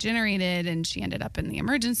it degenerated, and she ended up in the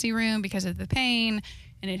emergency room because of the pain,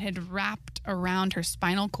 and it had wrapped around her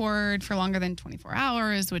spinal cord for longer than 24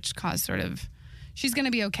 hours, which caused she's going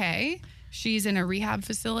to be okay. She's in a rehab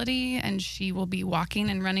facility, and she will be walking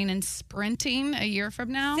and running and sprinting a year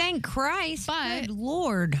from now. Thank Christ. But- Good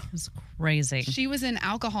Lord. It's crazy. She was in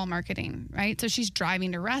alcohol marketing, right? So she's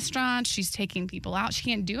driving to restaurants, she's taking people out. She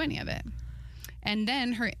can't do any of it. And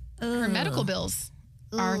then her medical bills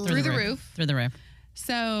are through the roof. Through the roof.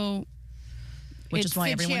 So Which is why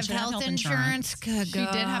Did she everyone have should have health insurance. Good she did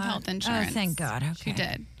have God. health insurance. Oh, thank God. Okay. She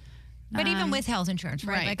did. But even with health insurance,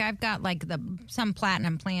 right? right. Like I've got like some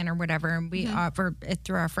platinum plan or whatever, and we offer it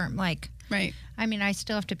through our firm. Like, Right. I mean, I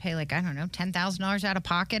still have to pay like, I don't know, $10,000 out of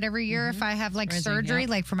pocket every year if I have like surgery, yeah.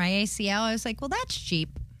 like for my ACL. I was like, well, that's cheap.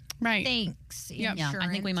 Right. Thanks. Yep. Yeah, I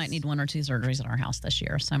think we might need 1 or 2 surgeries at our house this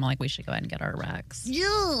year. So I'm like, we should go ahead and get our Rex.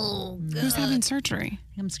 Who's having surgery?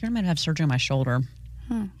 I'm scared I might have surgery on my shoulder.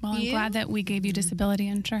 Well, I'm glad that we gave you disability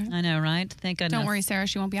insurance. I know, right? Thank goodness. Don't worry, Sarah.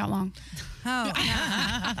 She won't be out long. Oh,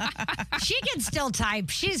 no. She can still type.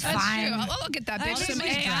 She's fine. I'll look at that bitch. she's Some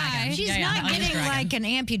dragging. AI. She's Yeah, yeah, not I'll just getting drag like an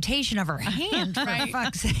amputation of her hand, for Right.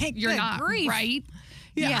 fuck's sake. You're Good not grief. right.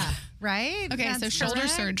 Yeah. Right? Okay, so That's shoulder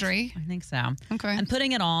correct. surgery. I think so. Okay. I'm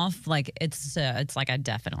putting it off. Like it's like I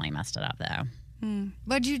definitely messed it up though.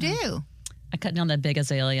 What'd you do? I cut down that big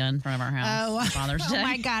azalea in front of our house on Father's Day. Oh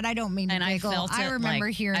my God, I don't mean to and I giggle. felt it. I remember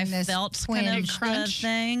like, hearing I this felt twinge. kind of crunch. the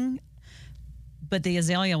thing. But the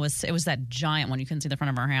azalea was that giant one you couldn't see the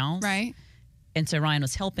front of our house. Right. And so Ryan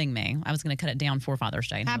was helping me. I was going to cut it down for Father's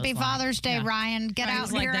Day. And he Happy was like- Father's Day, Yeah. Ryan. Get He out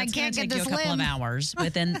was like, here. I "That's gonna can't get take you this a couple limb. of hours."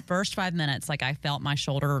 Within the first 5 minutes, like I felt my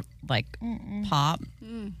shoulder like pop.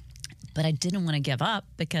 But I didn't want to give up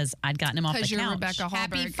because I'd gotten him off the Because couch. you're Rebecca Hallberg.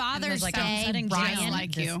 Happy And I Father's was like, I'm Day, cutting Ryan. down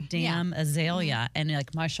like this you. damn azalea, and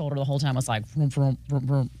like my shoulder the whole time was like, vroom, vroom, vroom,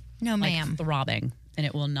 vroom, No, like ma'am. throbbing, and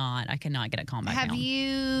it will not. I cannot get it calmed back Have down.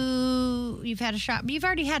 you've had a shot? You've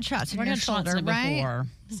already had shots in I've your already had shots shoulder, in it right? before.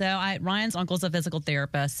 So Ryan's uncle's a physical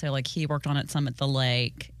therapist, so like he worked on it some at the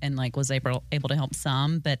lake and like was able to help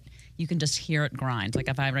some, but you can just hear it grind. Like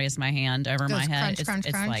if I raise my hand over Goes my head, crunch, it's, crunch,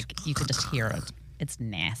 it's crunch. like you could just hear it. It's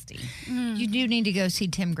nasty. You do need to go see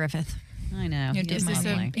Tim Griffith. I know. You He did is this a-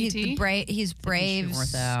 lovely. He's PT? He's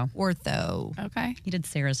Braves ortho. Okay. He did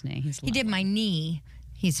Sarah's knee. He's He did my knee.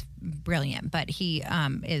 He's brilliant, but he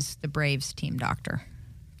is the Braves team doctor.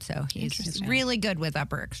 So he's really good with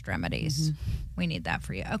upper extremities. We need that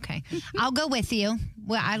for you. Okay. I'll go with you.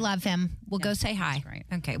 Well, I love him. We'll go say hi. great.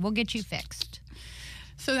 Okay. We'll get you fixed.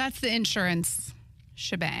 So that's the insurance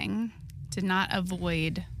shebang. To not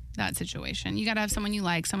avoid that situation. You got to have someone you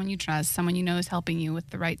like, someone you trust, someone you know is helping you with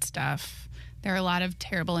the right stuff. There are a lot of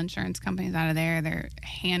terrible insurance companies out of there. There are a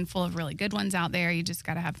handful of really good ones out there. You just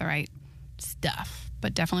got to have the right stuff,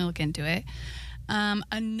 but definitely look into it.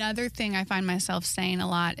 Another thing I find myself saying a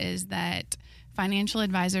lot is that financial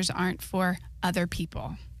advisors aren't for other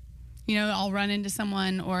people. You know, I'll run into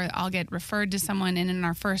someone or I'll get referred to someone, and in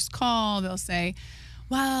our first call, they'll say,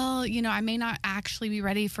 well, you know, I may not actually be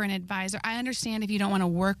ready for an advisor. I understand if you don't want to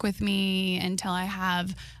work with me until I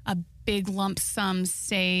have a big lump sum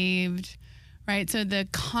saved, right? So the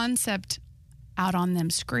concept out on them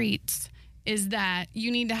streets is that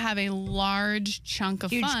you need to have a large chunk of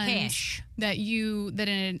Huge funds cash. that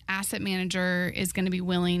an asset manager is going to be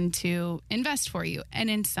willing to invest for you. And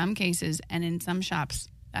in some cases and in some shops,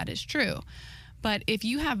 that is true. But if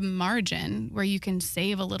you have margin where you can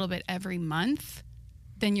save a little bit every month,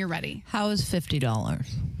 then you're ready. How is $50?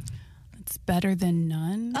 It's better than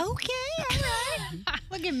none. Okay. All right.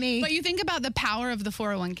 Look at me. But you think about the power of the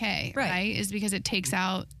 401k, Right. right? Is because it takes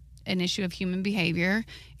out an issue of human behavior.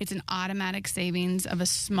 It's an automatic savings of a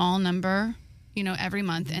small number, every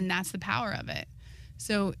month, and that's the power of it.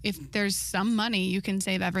 So if there's some money you can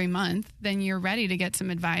save every month, then you're ready to get some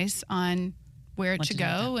advice on where it should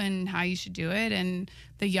go and how you should do it. And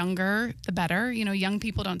the younger, the better. Young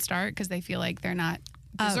people don't start because they feel like they're not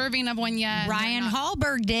deserving of one yet. Ryan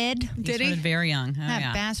Hallberg did. Did he? Very young. Oh,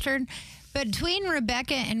 That bastard. Between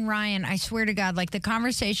Rebecca and Ryan, I swear to God, like the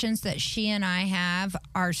conversations that she and I have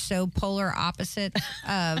are so polar opposite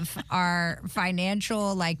of our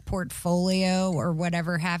financial portfolio or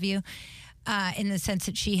whatever have you. In the sense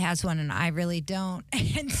that she has one and I really don't.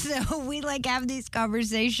 And so we have these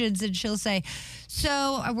conversations and she'll say,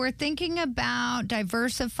 so we're thinking about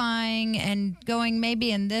diversifying and going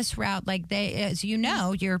maybe in this route. As you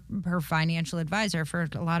know, you're her financial advisor for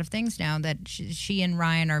a lot of things now that she and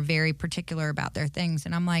Ryan are very particular about their things.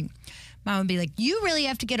 And I'm like, Mom would be like, you really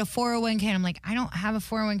have to get a 401k. And I'm like, I don't have a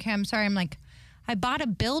 401k. I'm sorry. I'm like, I bought a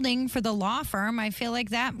building for the law firm. I feel like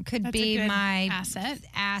that could be my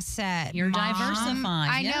asset. You're Mom. diversifying.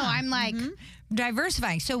 I know. I'm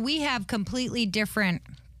diversifying. So we have completely different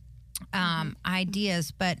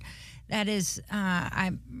ideas, but that is,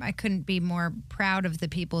 I couldn't be more proud of the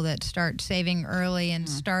people that start saving early and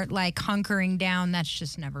start hunkering down. That's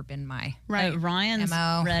just never been my Ryan's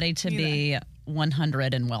MO. ready to be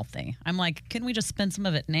 100 and wealthy. I'm like, couldn't we just spend some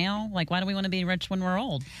of it now? Why do we want to be rich when we're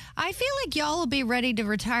old? I feel like y'all will be ready to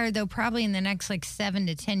retire, though, probably in the next 7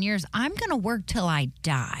 to 10 years. I'm going to work till I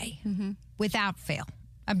die without fail.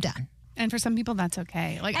 I'm done. And for some people, that's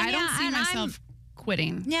okay. I don't see myself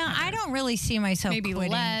quitting. Yeah, I don't really see myself maybe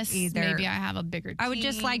quitting less either. Maybe I have a bigger team. I would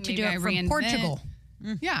just like to do Maybe it I from reinvent. Portugal.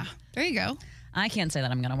 Yeah, there you go. I can't say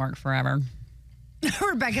that I'm going to work forever.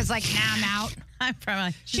 Rebecca's like, nah, I'm out. I'm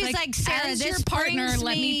probably. She's like, Sarah, as this your partner, brings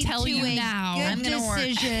let me tell to you a now, good I'm gonna work.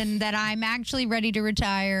 decision that I'm actually ready to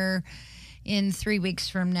retire in 3 weeks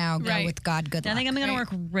from now. Go Right. with God. Good luck. I think I'm going to work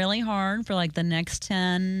really hard for the next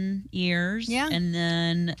 10 years. Yeah. And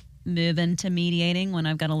then move into mediating when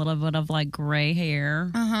I've got a little bit of gray hair.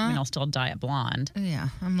 I mean, I'll still dye it blonde. Yeah,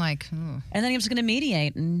 I'm like, ooh. And then I'm just going to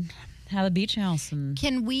mediate and have a beach house. And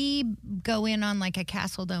Can we go in on a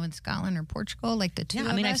castle though in Scotland or Portugal, the two yeah,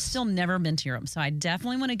 of I mean, us? I've still never been to Europe, so I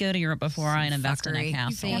definitely want to go to Europe before I invest in a fuckery.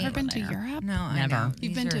 castle. You've Never over been to there. Europe? No, I Never. know.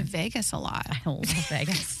 You've been to Vegas a lot. I love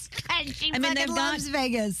Vegas. She I mean, fucking they've got loves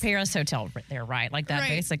Vegas. Paris Hotel there, right? That Right.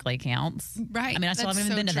 basically counts. Right. I mean, I still That's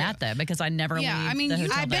haven't even so been to true. that though because I never leave the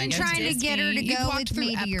hotel. I've been that I go trying to Disney. get her to You've go walked with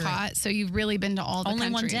me through to Europe. Epcot, so you've really been to all the Only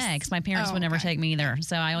countries. one day because my parents Oh, would never okay. take me either.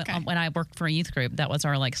 So when I worked for a youth group, that was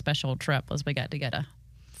our special trip. Was we got to get a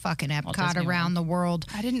Fucking Walt Epcot Disney around World. the world.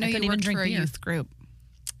 I didn't know I you couldn't even worked drink for a beer. youth group.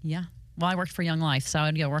 yeah. Well, I worked for Young Life, so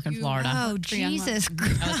I'd go work in Florida. Oh, for Young Jesus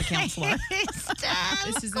Christ. I was a counselor.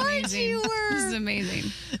 This is Of course amazing. you were. This is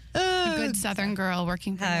amazing. A good Southern girl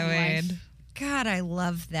working for Young Life. God, I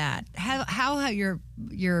love that. How your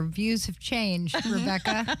views have changed,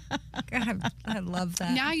 Rebecca. God, I love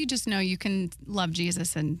that. Now you just know you can love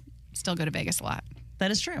Jesus and still go to Vegas a lot.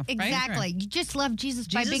 That is true. right? Exactly. You just love Jesus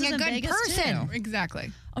by Jesus being is a in good Vegas, person. too.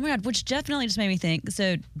 Exactly. Oh my God, which definitely just made me think.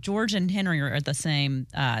 So George and Henry are at the same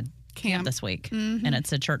camp this week, and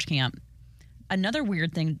it's a church camp. Another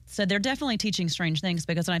weird thing. So they're definitely teaching strange things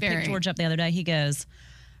because when I Very. picked George up the other day, he goes,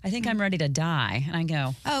 I think I'm ready to die. And I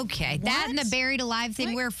go, Okay, that and the buried alive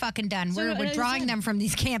thing, we're fucking done. So We're I withdrawing said- them from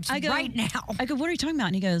these camps I go, right now. I go, what are you talking about?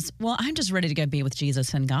 And he goes, well, I'm just ready to go be with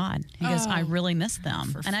Jesus and God. He goes, I really miss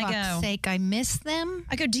them. For And I fuck's go, sake, I miss them.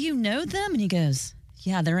 I go, do you know them? And he goes,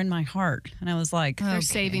 yeah, they're in my heart. And I was like, They're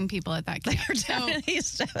saving people at that camp. So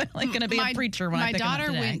he's definitely going to be a preacher when I my pick him up daughter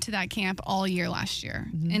today. went to that camp all year last year,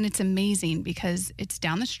 and it's amazing because it's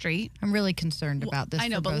down the street. I'm really concerned about this. I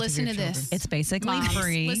know, for but both of listen your to children. this. It's basically Moms,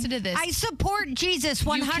 free. listen to this. I support Jesus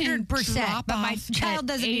 100%, drop but my off child at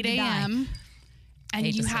doesn't 8 need to die. a.m. and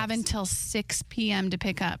 8 to you have 6. until 6 p.m. to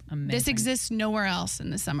pick up. This Amazing. exists nowhere else in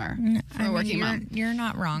the summer for I a mean, working mom. You're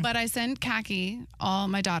not wrong. But I sent Kaki,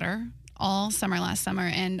 my daughter, all summer last summer,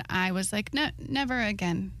 and I was like, no, never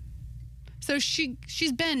again. So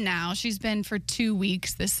she's been now. She's been for 2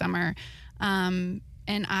 weeks this summer, and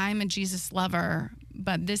I'm a Jesus lover.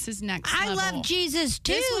 But this is next I level. love Jesus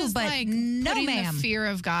too, This was but like no, putting ma'am. the fear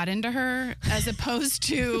of God into her, as opposed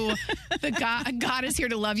to the God is here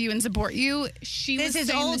to love you and support you. This is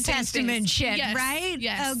Old Testament shit, yes, right?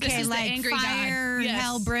 Yes. Okay, this is like the angry fire, God. Yes.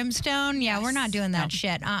 hell, brimstone. Yeah, we're not doing that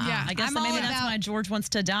shit. Yeah, I guess I'm that maybe all that's about- why George wants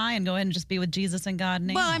to die and go ahead and just be with Jesus and God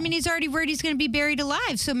now. Well, I mean, he's already worried he's going to be buried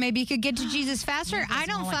alive, so maybe he could get to Jesus faster. I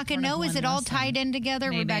don't more like fucking part of know. Is one it all lesson. tied in together?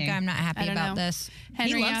 Maybe. Rebecca, I'm not happy I don't about know. this.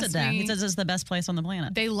 Henry he loves asked it though. me- He says it's the best place on the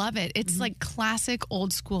planet. They love it. It's like classic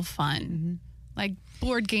old school fun. like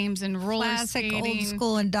board games and roller Classic skating. old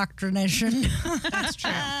school indoctrination. That's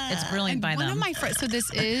true. It's brilliant by One them. of my friends, so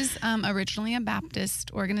this is originally a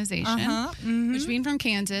Baptist organization, which being from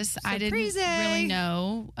Kansas, I didn't crazy. really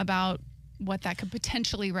know about what that could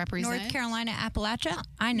potentially represent. North Carolina, Appalachia.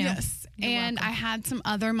 I know. Yes. You're And welcome. I had some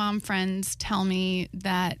other mom friends tell me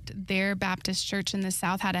that their Baptist church in the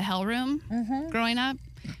South had a hell room growing up.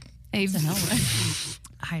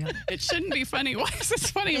 I don't. It shouldn't be funny. Why is this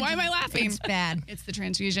funny? Why am I laughing? It's bad. It's the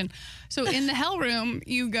transfusion. So in the hell room,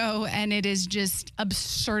 you go and it is just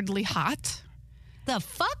absurdly hot. The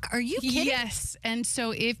fuck? Are you kidding? Yes. And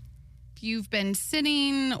so if you've been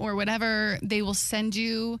sitting or whatever, they will send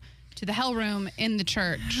you to the hell room in the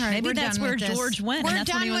church. Maybe we're that's done where with this. George went. We're and that's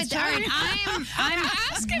done when he was with. All right, I'm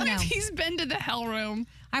Ask him no. if he's been to the hell room.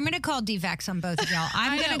 I'm going to call DVAX on both of y'all.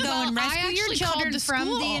 I'm I going know. to go Well, and I rescue your actually called children the from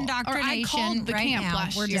school, the or I indoctrination called the right camp now.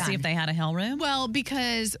 last We're year. to see if they had a hell room. Well,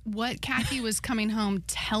 because what Kathy was coming home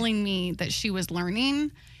telling me that she was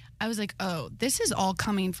learning, I was like, oh, this is all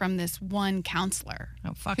coming from this one counselor.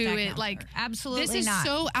 Oh, fuck who that it, counselor. like, Absolutely this is not.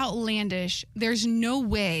 so outlandish. There's no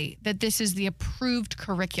way that this is the approved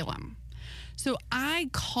curriculum. So I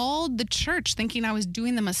called the church thinking I was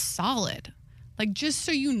doing them a solid. Like, just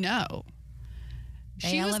so you know.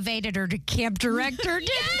 They elevated her to camp director, didn't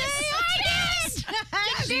they?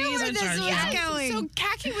 I knew She's where in this charge was now. going. So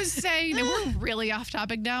Kaki was saying, and we're really off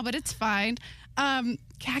topic now, but it's fine.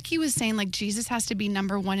 Kaki was saying, like, Jesus has to be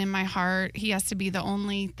number one in my heart. He has to be the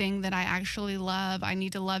only thing that I actually love. I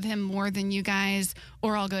need to love him more than you guys,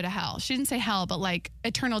 or I'll go to hell. She didn't say hell, but like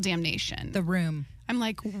eternal damnation. The room. I'm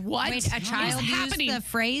like, what? Wait, a child is used happening? the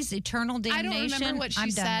phrase eternal I damnation? don't remember what she I'm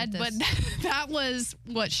done said, with but this. that was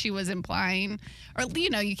what she was implying. Or, you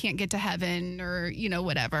know, you can't get to heaven or, you know,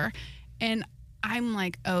 whatever. And I'm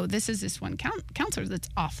like, oh, this is this one counselor that's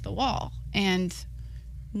off the wall. And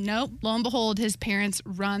nope, lo and behold, his parents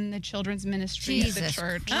run the children's ministry of the Jesus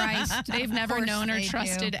church. Christ. They've Of never course known or they do.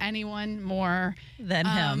 trusted anyone more Than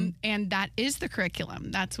him. And that is the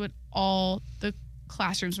curriculum. That's what all the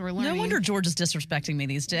classrooms were learning. No wonder George is disrespecting me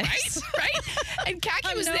these days. Right? And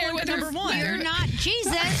Kaki was no there one with number her one. You're not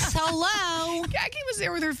Jesus. Hello. Kaki was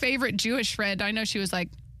there with her favorite Jewish friend. I know she was like,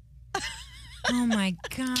 Oh my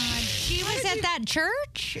God. She was at that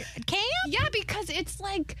church camp? yeah, because it's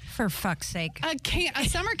like For fuck's sake. a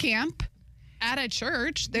summer camp at a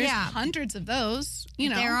church. There's Yeah. hundreds of those. You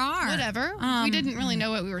know, There are. whatever. We didn't really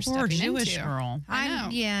know what we were Poor stepping Jewish into. girl. I know.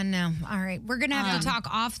 Yeah, no. All right. We're going to have to talk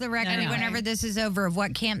off the record Anyway. whenever this is over of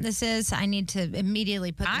what camp this is. I need to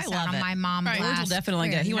immediately put I this love out on it. my mom Right. blast. George will definitely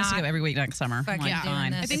We're go. He wants to not go every week next summer. I'm fucking like, doing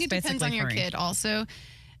fine. this. I think It's it depends on basically your free. kid also.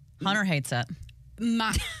 Hunter hates it.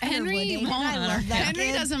 Henry Woody. won't. I love that Henry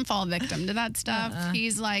kid. doesn't fall victim to that stuff.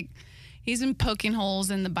 He's like, he's been poking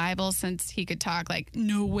holes in the Bible since he could talk. Like,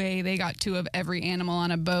 no way they got two of every animal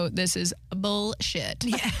on a boat. This is bullshit.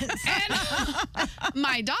 Yes. And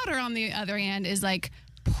my daughter, on the other hand, is like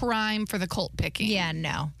prime for the cult picking. Yeah,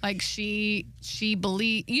 no. Like she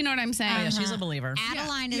believes. You know what I'm saying? Yeah, she's a believer.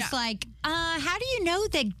 Adeline is yeah. like, how do you know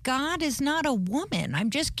that God is not a woman? I'm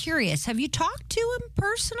just curious. Have you talked to him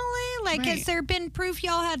personally? Like, has Right. there been proof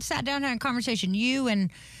y'all had sat down and had a conversation? You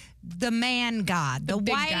and the man God, the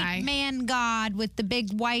big white guy. man God with the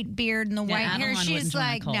big white beard and the white hair. Adeline wouldn't She's join a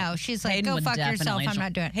like, cult. no. She's like, Hayden go would fuck yourself. definitely I'm join-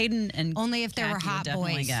 not doing it. Hayden and Only if there were Kaki would hot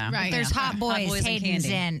definitely boys. go. Right. If there's Yeah. hot boys, boys and Hayden's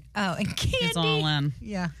Candy. in. Oh, and Candy. It's all in.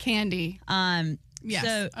 Yeah. Candy. Um, Yes.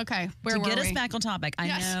 So okay. Where to were get we? us back on topic, I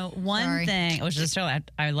Yes. know one Sorry. thing. It was just so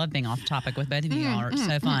I love being off topic with both of you. Y'all are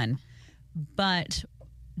so fun. But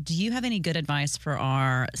do you have any good advice for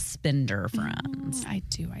our spender friends? I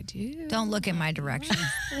do. Don't look in my direction.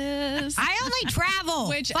 I only travel.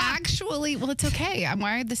 Which Fuck. actually, well, it's okay. I'm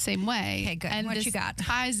wired the same way. Okay, good. And What this you got?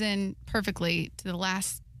 ties in perfectly to the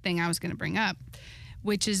last thing I was going to bring up,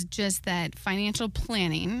 which is just that financial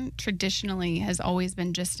planning traditionally has always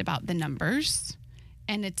been just about the numbers,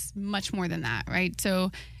 and it's much more than that, right?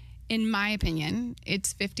 So, in my opinion,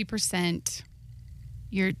 it's 50%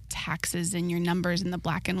 your taxes and your numbers and the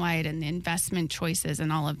black and white and the investment choices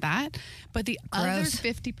and all of that. But the other Gross.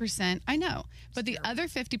 50%, I know, but the other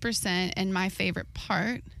 50%, and my favorite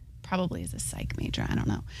part, probably as a psych major, I don't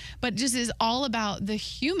know, but just is all about the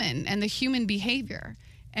human and the human behavior.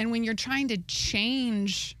 And when you're trying to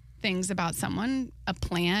change things about someone, a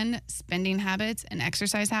plan, spending habits, an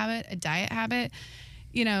exercise habit, a diet habit,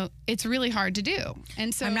 it's really hard to do.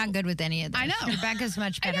 And so I'm not good with any of those. I know. Rebecca's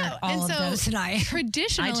much better at all and of so those than I am.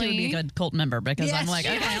 Traditionally, I too would be a good cult member because Yes, I'm like,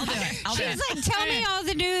 she okay, is. I'll do it. I'll do She's it. like, tell me all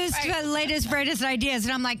the news, latest, greatest ideas.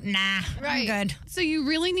 And I'm like, nah, I'm good. So you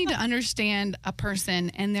really need to understand a person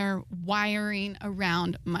and their wiring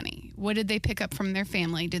around money. What did they pick up from their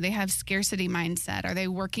family? Do they have scarcity mindset? Are they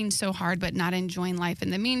working so hard but not enjoying life in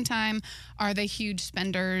the meantime? Are they huge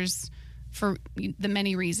spenders? For the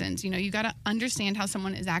many reasons, you got to understand how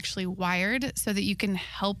someone is actually wired so that you can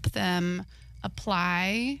help them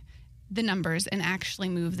apply the numbers and actually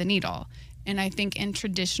move the needle. And I think in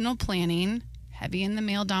traditional planning, heavy in the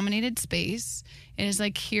male dominated space, it is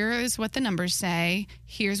like, here's what the numbers say.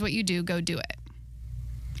 Here's what you do. Go do it.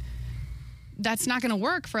 That's not going to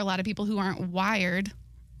work for a lot of people who aren't wired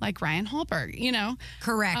like Ryan Hallberg,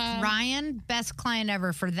 Correct. Ryan, best client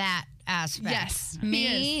ever for that aspect. Yes.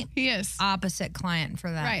 Me, He is. opposite client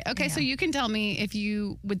for that. Right. Okay. So you can tell me if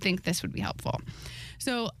you would think this would be helpful.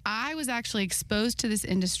 So I was actually exposed to this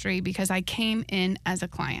industry because I came in as a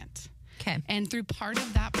client. Okay. And through part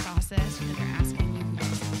of that process, they're asking you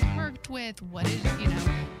who you worked with, what is,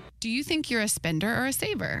 do you think you're a spender or a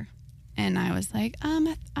saver? And I was like,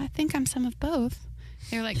 I think I'm some of both.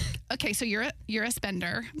 They're like, okay, so you're a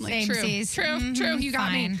spender. I'm like, true, you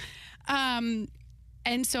got me.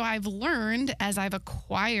 And so I've learned as I've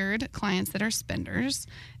acquired clients that are spenders,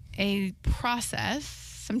 a process,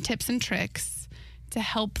 some tips and tricks to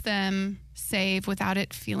help them save without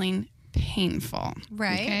it feeling painful.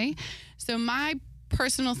 Right. Okay. So my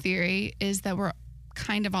personal theory is that we're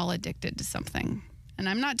kind of all addicted to something. And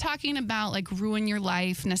I'm not talking about like ruin your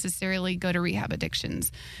life, necessarily go to rehab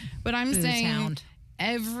addictions, but I'm saying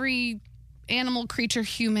every animal, creature,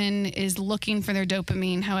 human is looking for their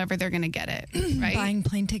dopamine however they're going to get it, right? Buying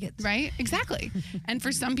plane tickets. Right? Exactly. And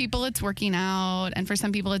for some people it's working out, and for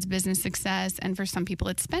some people it's business success, and for some people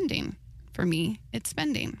it's spending. For me, it's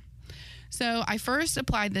spending. So I first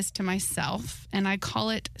applied this to myself, and I call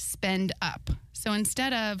it spend up. So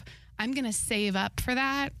instead of I'm going to save up for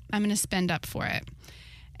that, I'm going to spend up for it.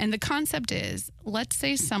 And the concept is, let's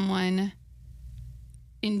say someone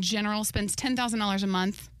in general spends $10,000 a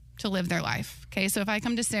month to live their life. Okay. So if I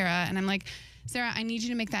come to Sarah and I'm like, Sarah, I need you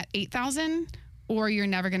to make that $8,000 or you're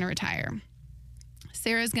never going to retire.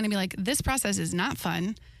 Sarah's going to be like, this process is not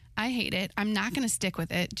fun. I hate it. I'm not going to stick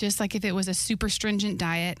with it. Just like if it was a super stringent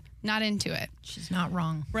diet, not into it. She's not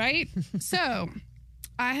wrong. Right? So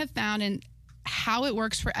I have found, and how it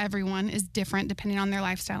works for everyone is different depending on their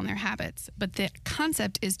lifestyle and their habits. But the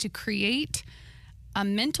concept is to create a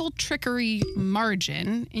mental trickery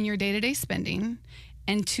margin in your day-to-day spending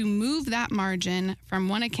and to move that margin from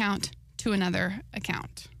one account to another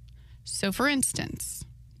account. So for instance,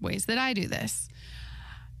 ways that I do this,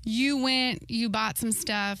 you bought some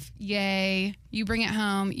stuff, yay, you bring it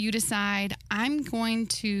home, you decide I'm going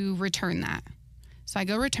to return that. So I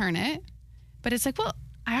go return it, but it's like, well,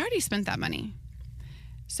 I already spent that money.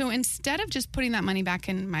 So instead of just putting that money back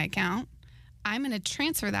in my account, I'm going to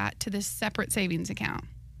transfer that to this separate savings account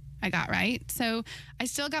I got, right? So I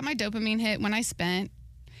still got my dopamine hit when I spent,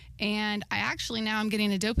 and I actually now I'm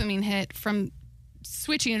getting a dopamine hit from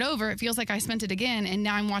switching it over. It feels like I spent it again, and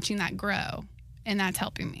now I'm watching that grow, and that's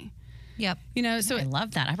helping me. Yep. So I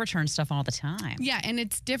love that. I return stuff all the time. Yeah, and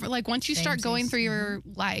it's different. Like once you start going through your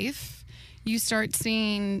life, you start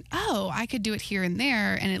seeing, oh, I could do it here and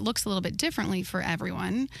there, and it looks a little bit differently for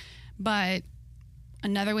everyone. But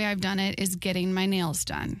another way I've done it is getting my nails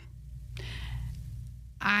done.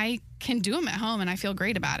 I can do them at home, and I feel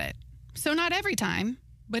great about it. So not every time,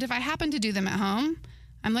 but if I happen to do them at home,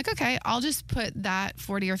 I'm like, okay, I'll just put that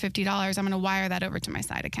 $40 or $50. I'm going to wire that over to my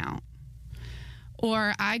side account.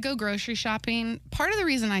 Or I go grocery shopping. Part of the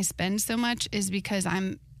reason I spend so much is because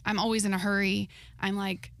I'm always in a hurry. I'm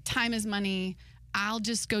like, time is money. I'll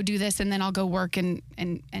just go do this and then I'll go work and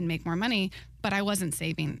make more money. But I wasn't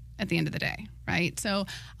saving at the end of the day, right? So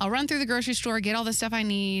I'll run through the grocery store, get all the stuff I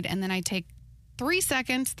need, and then I take 3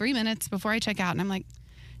 minutes before I check out. And I'm like,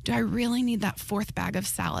 do I really need that 4th bag of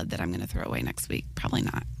salad that I'm going to throw away next week? Probably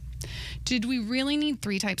not. Did we really need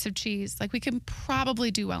 3 types of cheese? Like we can probably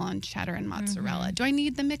do well on cheddar and mozzarella. Mm-hmm. Do I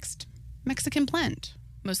need the mixed Mexican blend?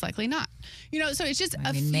 Most likely not. So it's just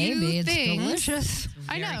a few maybe it's things. Delicious.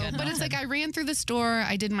 I know, but it's like I ran through the store.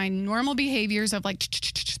 I did my normal behaviors of like,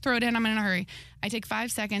 throw it in, I'm in a hurry. I take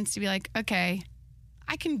 5 seconds to be like, okay,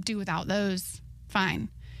 I can do without those. Fine.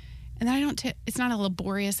 And then I don't, it's not a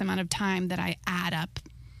laborious amount of time that I add up.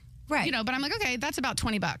 Right. But I'm like, okay, that's about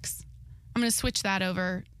 $20. I'm going to switch that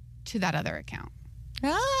over to that other account.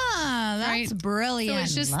 Ah, that's right? brilliant. So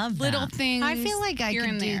it's just Love little that. things. I feel like I here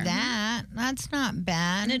can and do there. that. That's not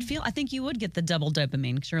bad. And I think you would get the double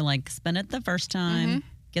dopamine because you're like, spend it the first time,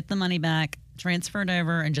 get the money back, transfer it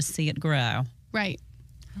over, and just see it grow. Right.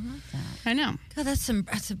 I love that. I know. God,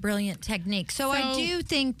 that's a brilliant technique. So I do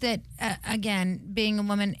think that, again, being a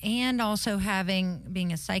woman and also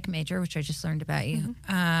being a psych major, which I just learned about you,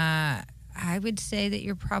 I would say that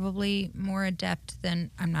you're probably more adept than,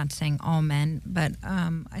 I'm not saying all men, but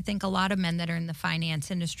I think a lot of men that are in the finance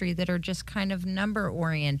industry that are just kind of number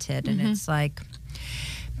oriented. And it's like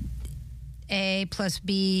A plus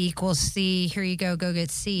B equals C. Here you go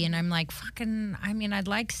get C. And I'm like, I'd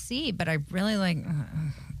like C, but I really like,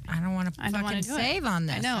 I don't want to fucking save on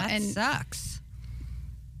this. I know. That and sucks.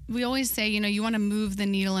 We always say, you want to move the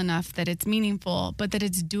needle enough that it's meaningful, but that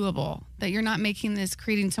it's doable, that you're not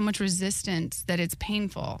creating so much resistance that it's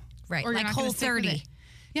painful. Right. Or like you're not gonna Whole stick with 30. it.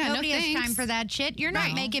 Yeah, Nobody no has thanks. time for that shit. You're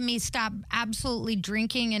not making me stop absolutely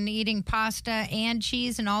drinking and eating pasta and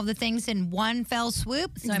cheese and all the things in one fell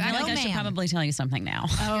swoop. So I feel like I should probably tell you something now.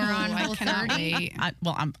 Oh, You're on I Whole cannot 30? wait.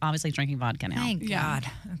 I'm obviously drinking vodka now. Thank God.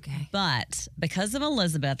 Okay. But because of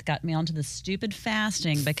Elizabeth got me onto the stupid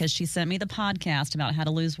fasting because she sent me the podcast about how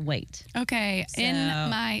to lose weight. Okay, in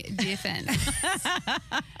my defense,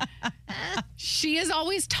 she is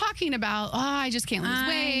always talking about, I just can't lose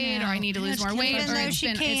weight, or I need to lose more weight. Even or though it's she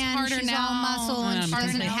it's can, harder she's now. all muscle and she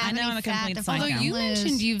doesn't have I know I'm any a fat complete to psycho. fucking Although you lose.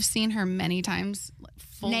 mentioned you've seen her many times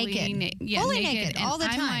fully Naked. yeah, Fully naked, naked, and all the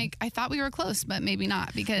I'm time. like, I thought we were close, but maybe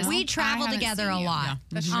not because We I travel haven't together seen a you. lot Yeah,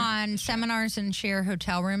 that's true. on seminars and share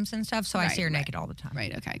hotel rooms and stuff, so I Right, see her right. naked all the time.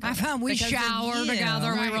 Right. Okay. I Good. found we Because of shower you.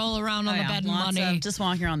 together, Right. we roll around on Oh, the yeah, bed and lots money. of just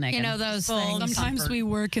walking around naked. You know, those Full things. Sometimes comfort. we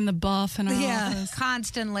work in the buff and our office.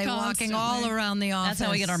 Constantly walking all Constantly. around the office. That's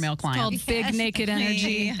how we get our male It's called clients. big naked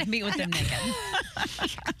energy. Meet with them naked.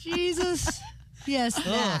 Jesus. Yes. Ugh,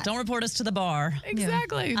 that. don't report us to the bar.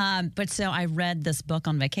 Exactly. But so I read this book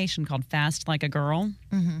on vacation called Fast Like a Girl.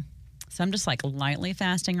 Mm-hmm. So I'm just like lightly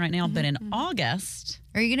fasting right now. But in August,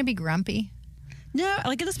 Are you going to be grumpy? no,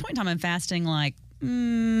 like at this point in time, I'm fasting like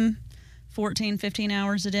 14, 15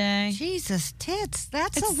 hours a day. Jesus, tits.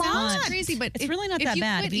 That's It a lot. sounds crazy, but It's really not that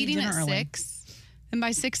bad If if you you quit eat eating dinner at early. 6, and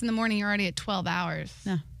by 6 in the morning, you're already at 12 hours.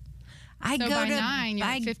 No. I So go by to 9, you're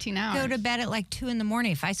at I 15 go hours. to bed at like 2 in the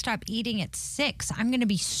morning. If I stop eating at 6, I'm going to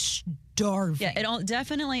be starving. Yeah,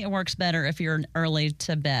 it works better if you're an early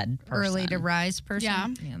to bed person. Early to rise person.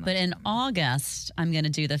 Yeah. But in August, I'm going to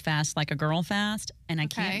do the Fast Like a Girl fast, and I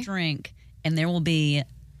Okay. can't drink, and there will be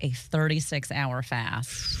a 36-hour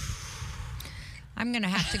fast. I'm going to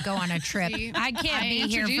have to go on a trip. See, I can't I be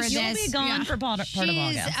here for introduced you. You'll this. be gone Yeah. for part of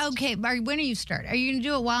August. Okay, when do you start? Are you going to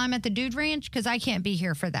do it while I'm at the Dude Ranch? Because I can't be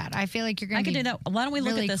here for that. I feel like you're going I to could do that. Why don't we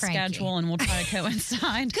look really at the cranky. schedule and we'll try to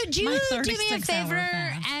coincide? Could you my do me a 36-hour favor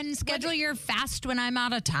fast. and schedule your fast when I'm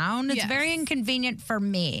out of town? It's Yes. very inconvenient for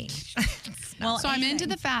me. Well, So I'm into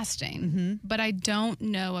the fasting, but I don't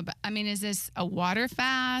know about. I mean, is this a water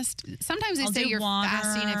fast? Sometimes they I'll say do you're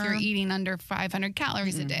fasting if you're water. eating under 500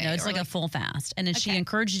 calories a day. No, it's or like a full fast. And then she Okay.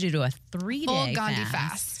 encouraged you to do a 3-day Full Gandhi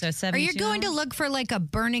fast. So Are 72 you going to hours? look for like a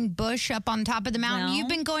burning bush up on top of the mountain? Well- You've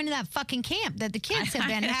been going to that fucking camp that the kids have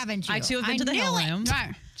been, haven't you? I too have been to the knew hill it. room.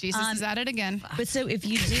 Right. Jesus is at it again. But so if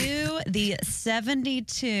you do the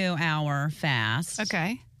 72-hour fast,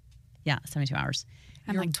 Okay. yeah, 72 hours.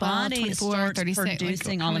 I'm your like 12, body 24, starts 36, like,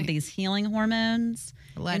 producing how all of many- these healing hormones.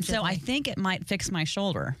 And so I Allegedly. think it might fix my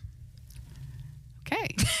shoulder.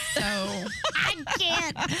 Okay. So I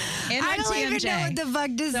can't. In my I don't even TMJ. know what the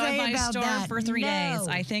fuck to So say if I about starve that. for 3 days,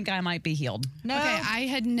 No. I think I might be healed. No. okay, I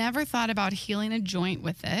had never thought about healing a joint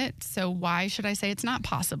with it. So why should I say it's not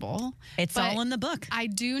possible? It's But all in the book. I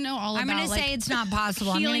do know all I'm about going to like, say it's not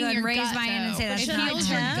possible. I'm going to healing go and your raise gut, my hand and say though. that's It not heals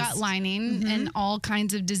your test. gut lining, and all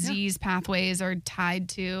kinds of disease pathways are tied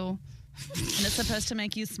to. And it's supposed to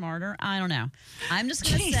make you smarter. I don't know. I'm just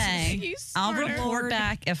going to say you I'll smarter. report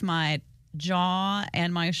back if my jaw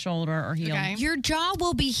and my shoulder are healed. Okay. Your jaw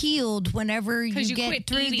will be healed whenever you 'Cause you get quit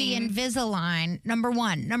through eating. the Invisalign. Number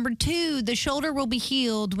one. Number two, the shoulder will be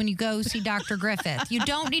healed when you go see Dr. Griffith. You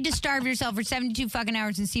don't need to starve yourself for 72 fucking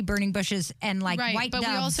hours and see burning bushes and like Right, white but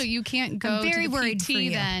doves. we also you can't go very to the worried for PT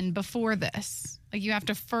you. then before this. Like you have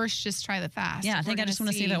to first just try the fast. Yeah, I if think we're I just gonna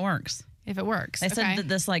want to see if it works. If it works, They said okay. that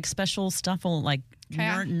this like special stuff will like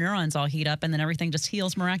Okay. neurons all heat up and then everything just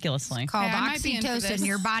heals miraculously. called Okay, I might be in for oxytocin. this.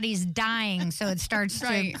 Your body's dying, so it starts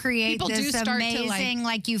Right. to create People do this start to, amazing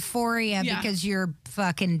like euphoria Yeah. because you're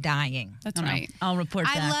fucking dying. That's I don't know. right. I'll report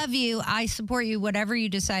I back. love you. I support you, whatever you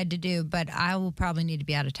decide to do, but I will probably need to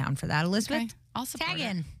be out of town for that. Elizabeth, Okay. I'll support tag it.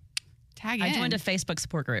 in. Tag I in. joined a Facebook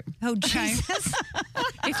support group. Oh, Jesus.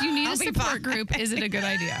 If you need a support group, is it a good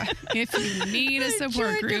idea? If you need a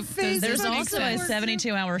support joined a group, does There's this make also a sense?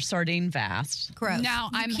 72-hour sardine fast. Gross. Now,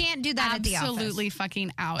 you I'm can't do that at the office. absolutely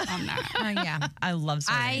fucking out on that. Yeah. I love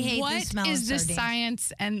sardines. I hate the What smell is of the sardines.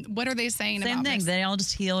 science and what are they saying Same about thing. this? They all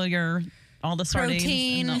just heal all the sardines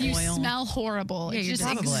Protein. and the You oil. smell horrible. Yeah, it's you're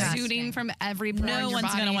just disgusting. exuding from every pore in No your one's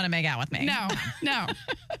body. going to want to make out with me. No.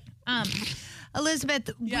 Elizabeth,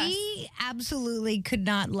 Yes. we absolutely could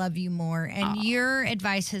not love you more. And your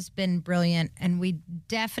advice has been brilliant. And we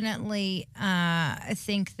definitely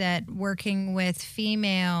think that working with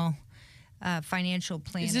female financial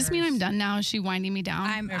planners. Does this mean I'm done now? Is she winding me down?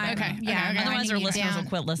 I'm- okay. yeah, I'm Otherwise, winding our you listeners down. will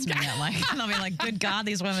quit listening. They'll be like, "Good God,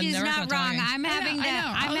 these women She's never not stop talking." wrong. I'm having I to. know.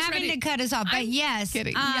 I I'm was having ready. to cut us off. But I'm yes,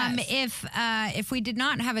 kidding. if we did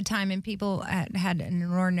not have a time and people had an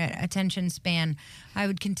inordinate attention span, I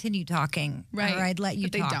would continue talking. Right. Or I'd let you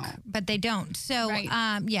But they talk. don't. But they don't. So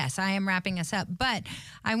Right. yes, I am wrapping us up. But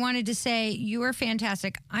I wanted to say you are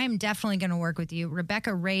fantastic. I am definitely going to work with you.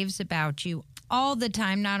 Rebecca raves about you all the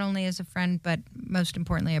time, not only as a friend, but most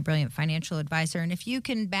importantly, a brilliant financial advisor. And if you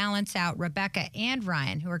can balance out Rebecca and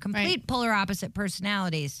Ryan, who are complete polar opposite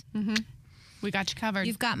personalities, We got you covered.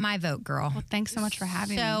 you've got my vote, girl. Well, thanks so much for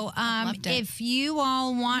having me. So, I've loved it. if you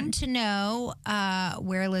all want to know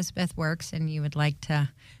where Elizabeth works and you would like to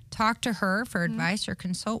talk to her for advice or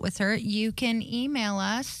consult with her, you can email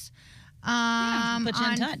us put you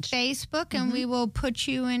in on touch. Facebook, and we will put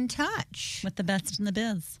you in touch. With the best in the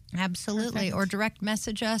biz. Absolutely, or direct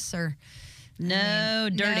message us, or No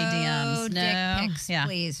dirty DMs. dick No. pics, Yeah.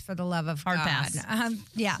 please, for the love of Hard God. pass.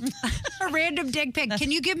 Yeah, a random dick pic.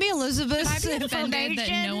 Can you give me Elizabeth's I'd be offended that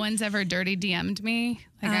information? no one's ever dirty DM'd me.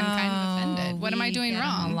 Like, I'm kind of offended. What am I We doing get 'em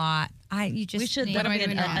wrong? A lot. You just We should. need- What That'll am I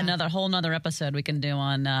be doing wrong? another whole nother episode we can do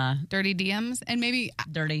on Dirty DMs? And maybe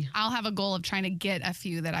dirty. I'll have a goal of trying to get a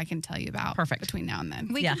few that I can tell you about. Perfect. Between now and then.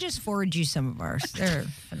 We Yeah. can just forward you some of ours. They're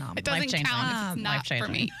phenomenal. It doesn't Life-changing. count if it's not for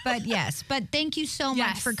Life-changing. me. But yes, but thank you so much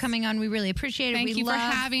Yes. for coming on. We really appreciate it. Thank we you for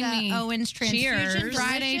love having the me. Owens transfusion. Cheers.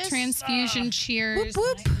 Friday Delicious. transfusion. Cheers.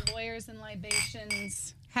 Whoop, whoop. Lawyers and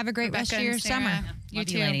libations. Have a great rest Rebecca of your and Sarah. summer. You Love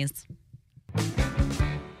too. you, ladies.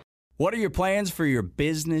 What are your plans for your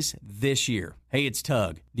business this year? Hey, it's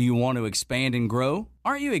Tug. Do you want to expand and grow?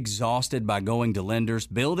 Aren't you exhausted by going to lenders,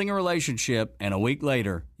 building a relationship, and a week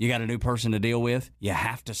later, you got a new person to deal with? You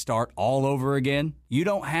have to start all over again? You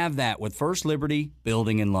don't have that with First Liberty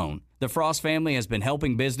Building and Loan. The Frost family has been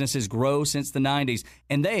helping businesses grow since the 90s,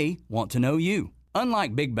 and they want to know you.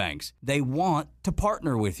 Unlike big banks, they want to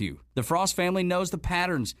partner with you. The Frost family knows the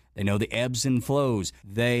patterns. They know the ebbs and flows.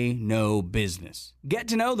 They know business. Get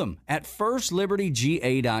to know them at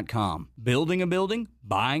FirstLibertyGA.com. Building a building,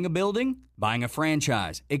 buying a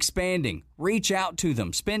franchise, expanding. Reach out to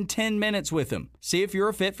them. Spend 10 minutes with them. See if you're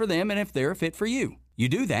a fit for them and if they're a fit for you. You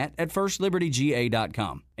do that at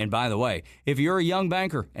FirstLibertyGA.com. And by the way, if you're a young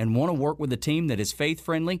banker and want to work with a team that is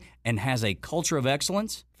faith-friendly and has a culture of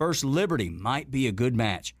excellence, First Liberty might be a good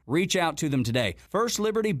match. Reach out to them today. First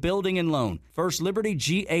Liberty Building and Loan.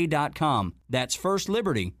 FirstLibertyGA.com. That's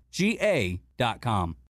FirstLibertyGA.com.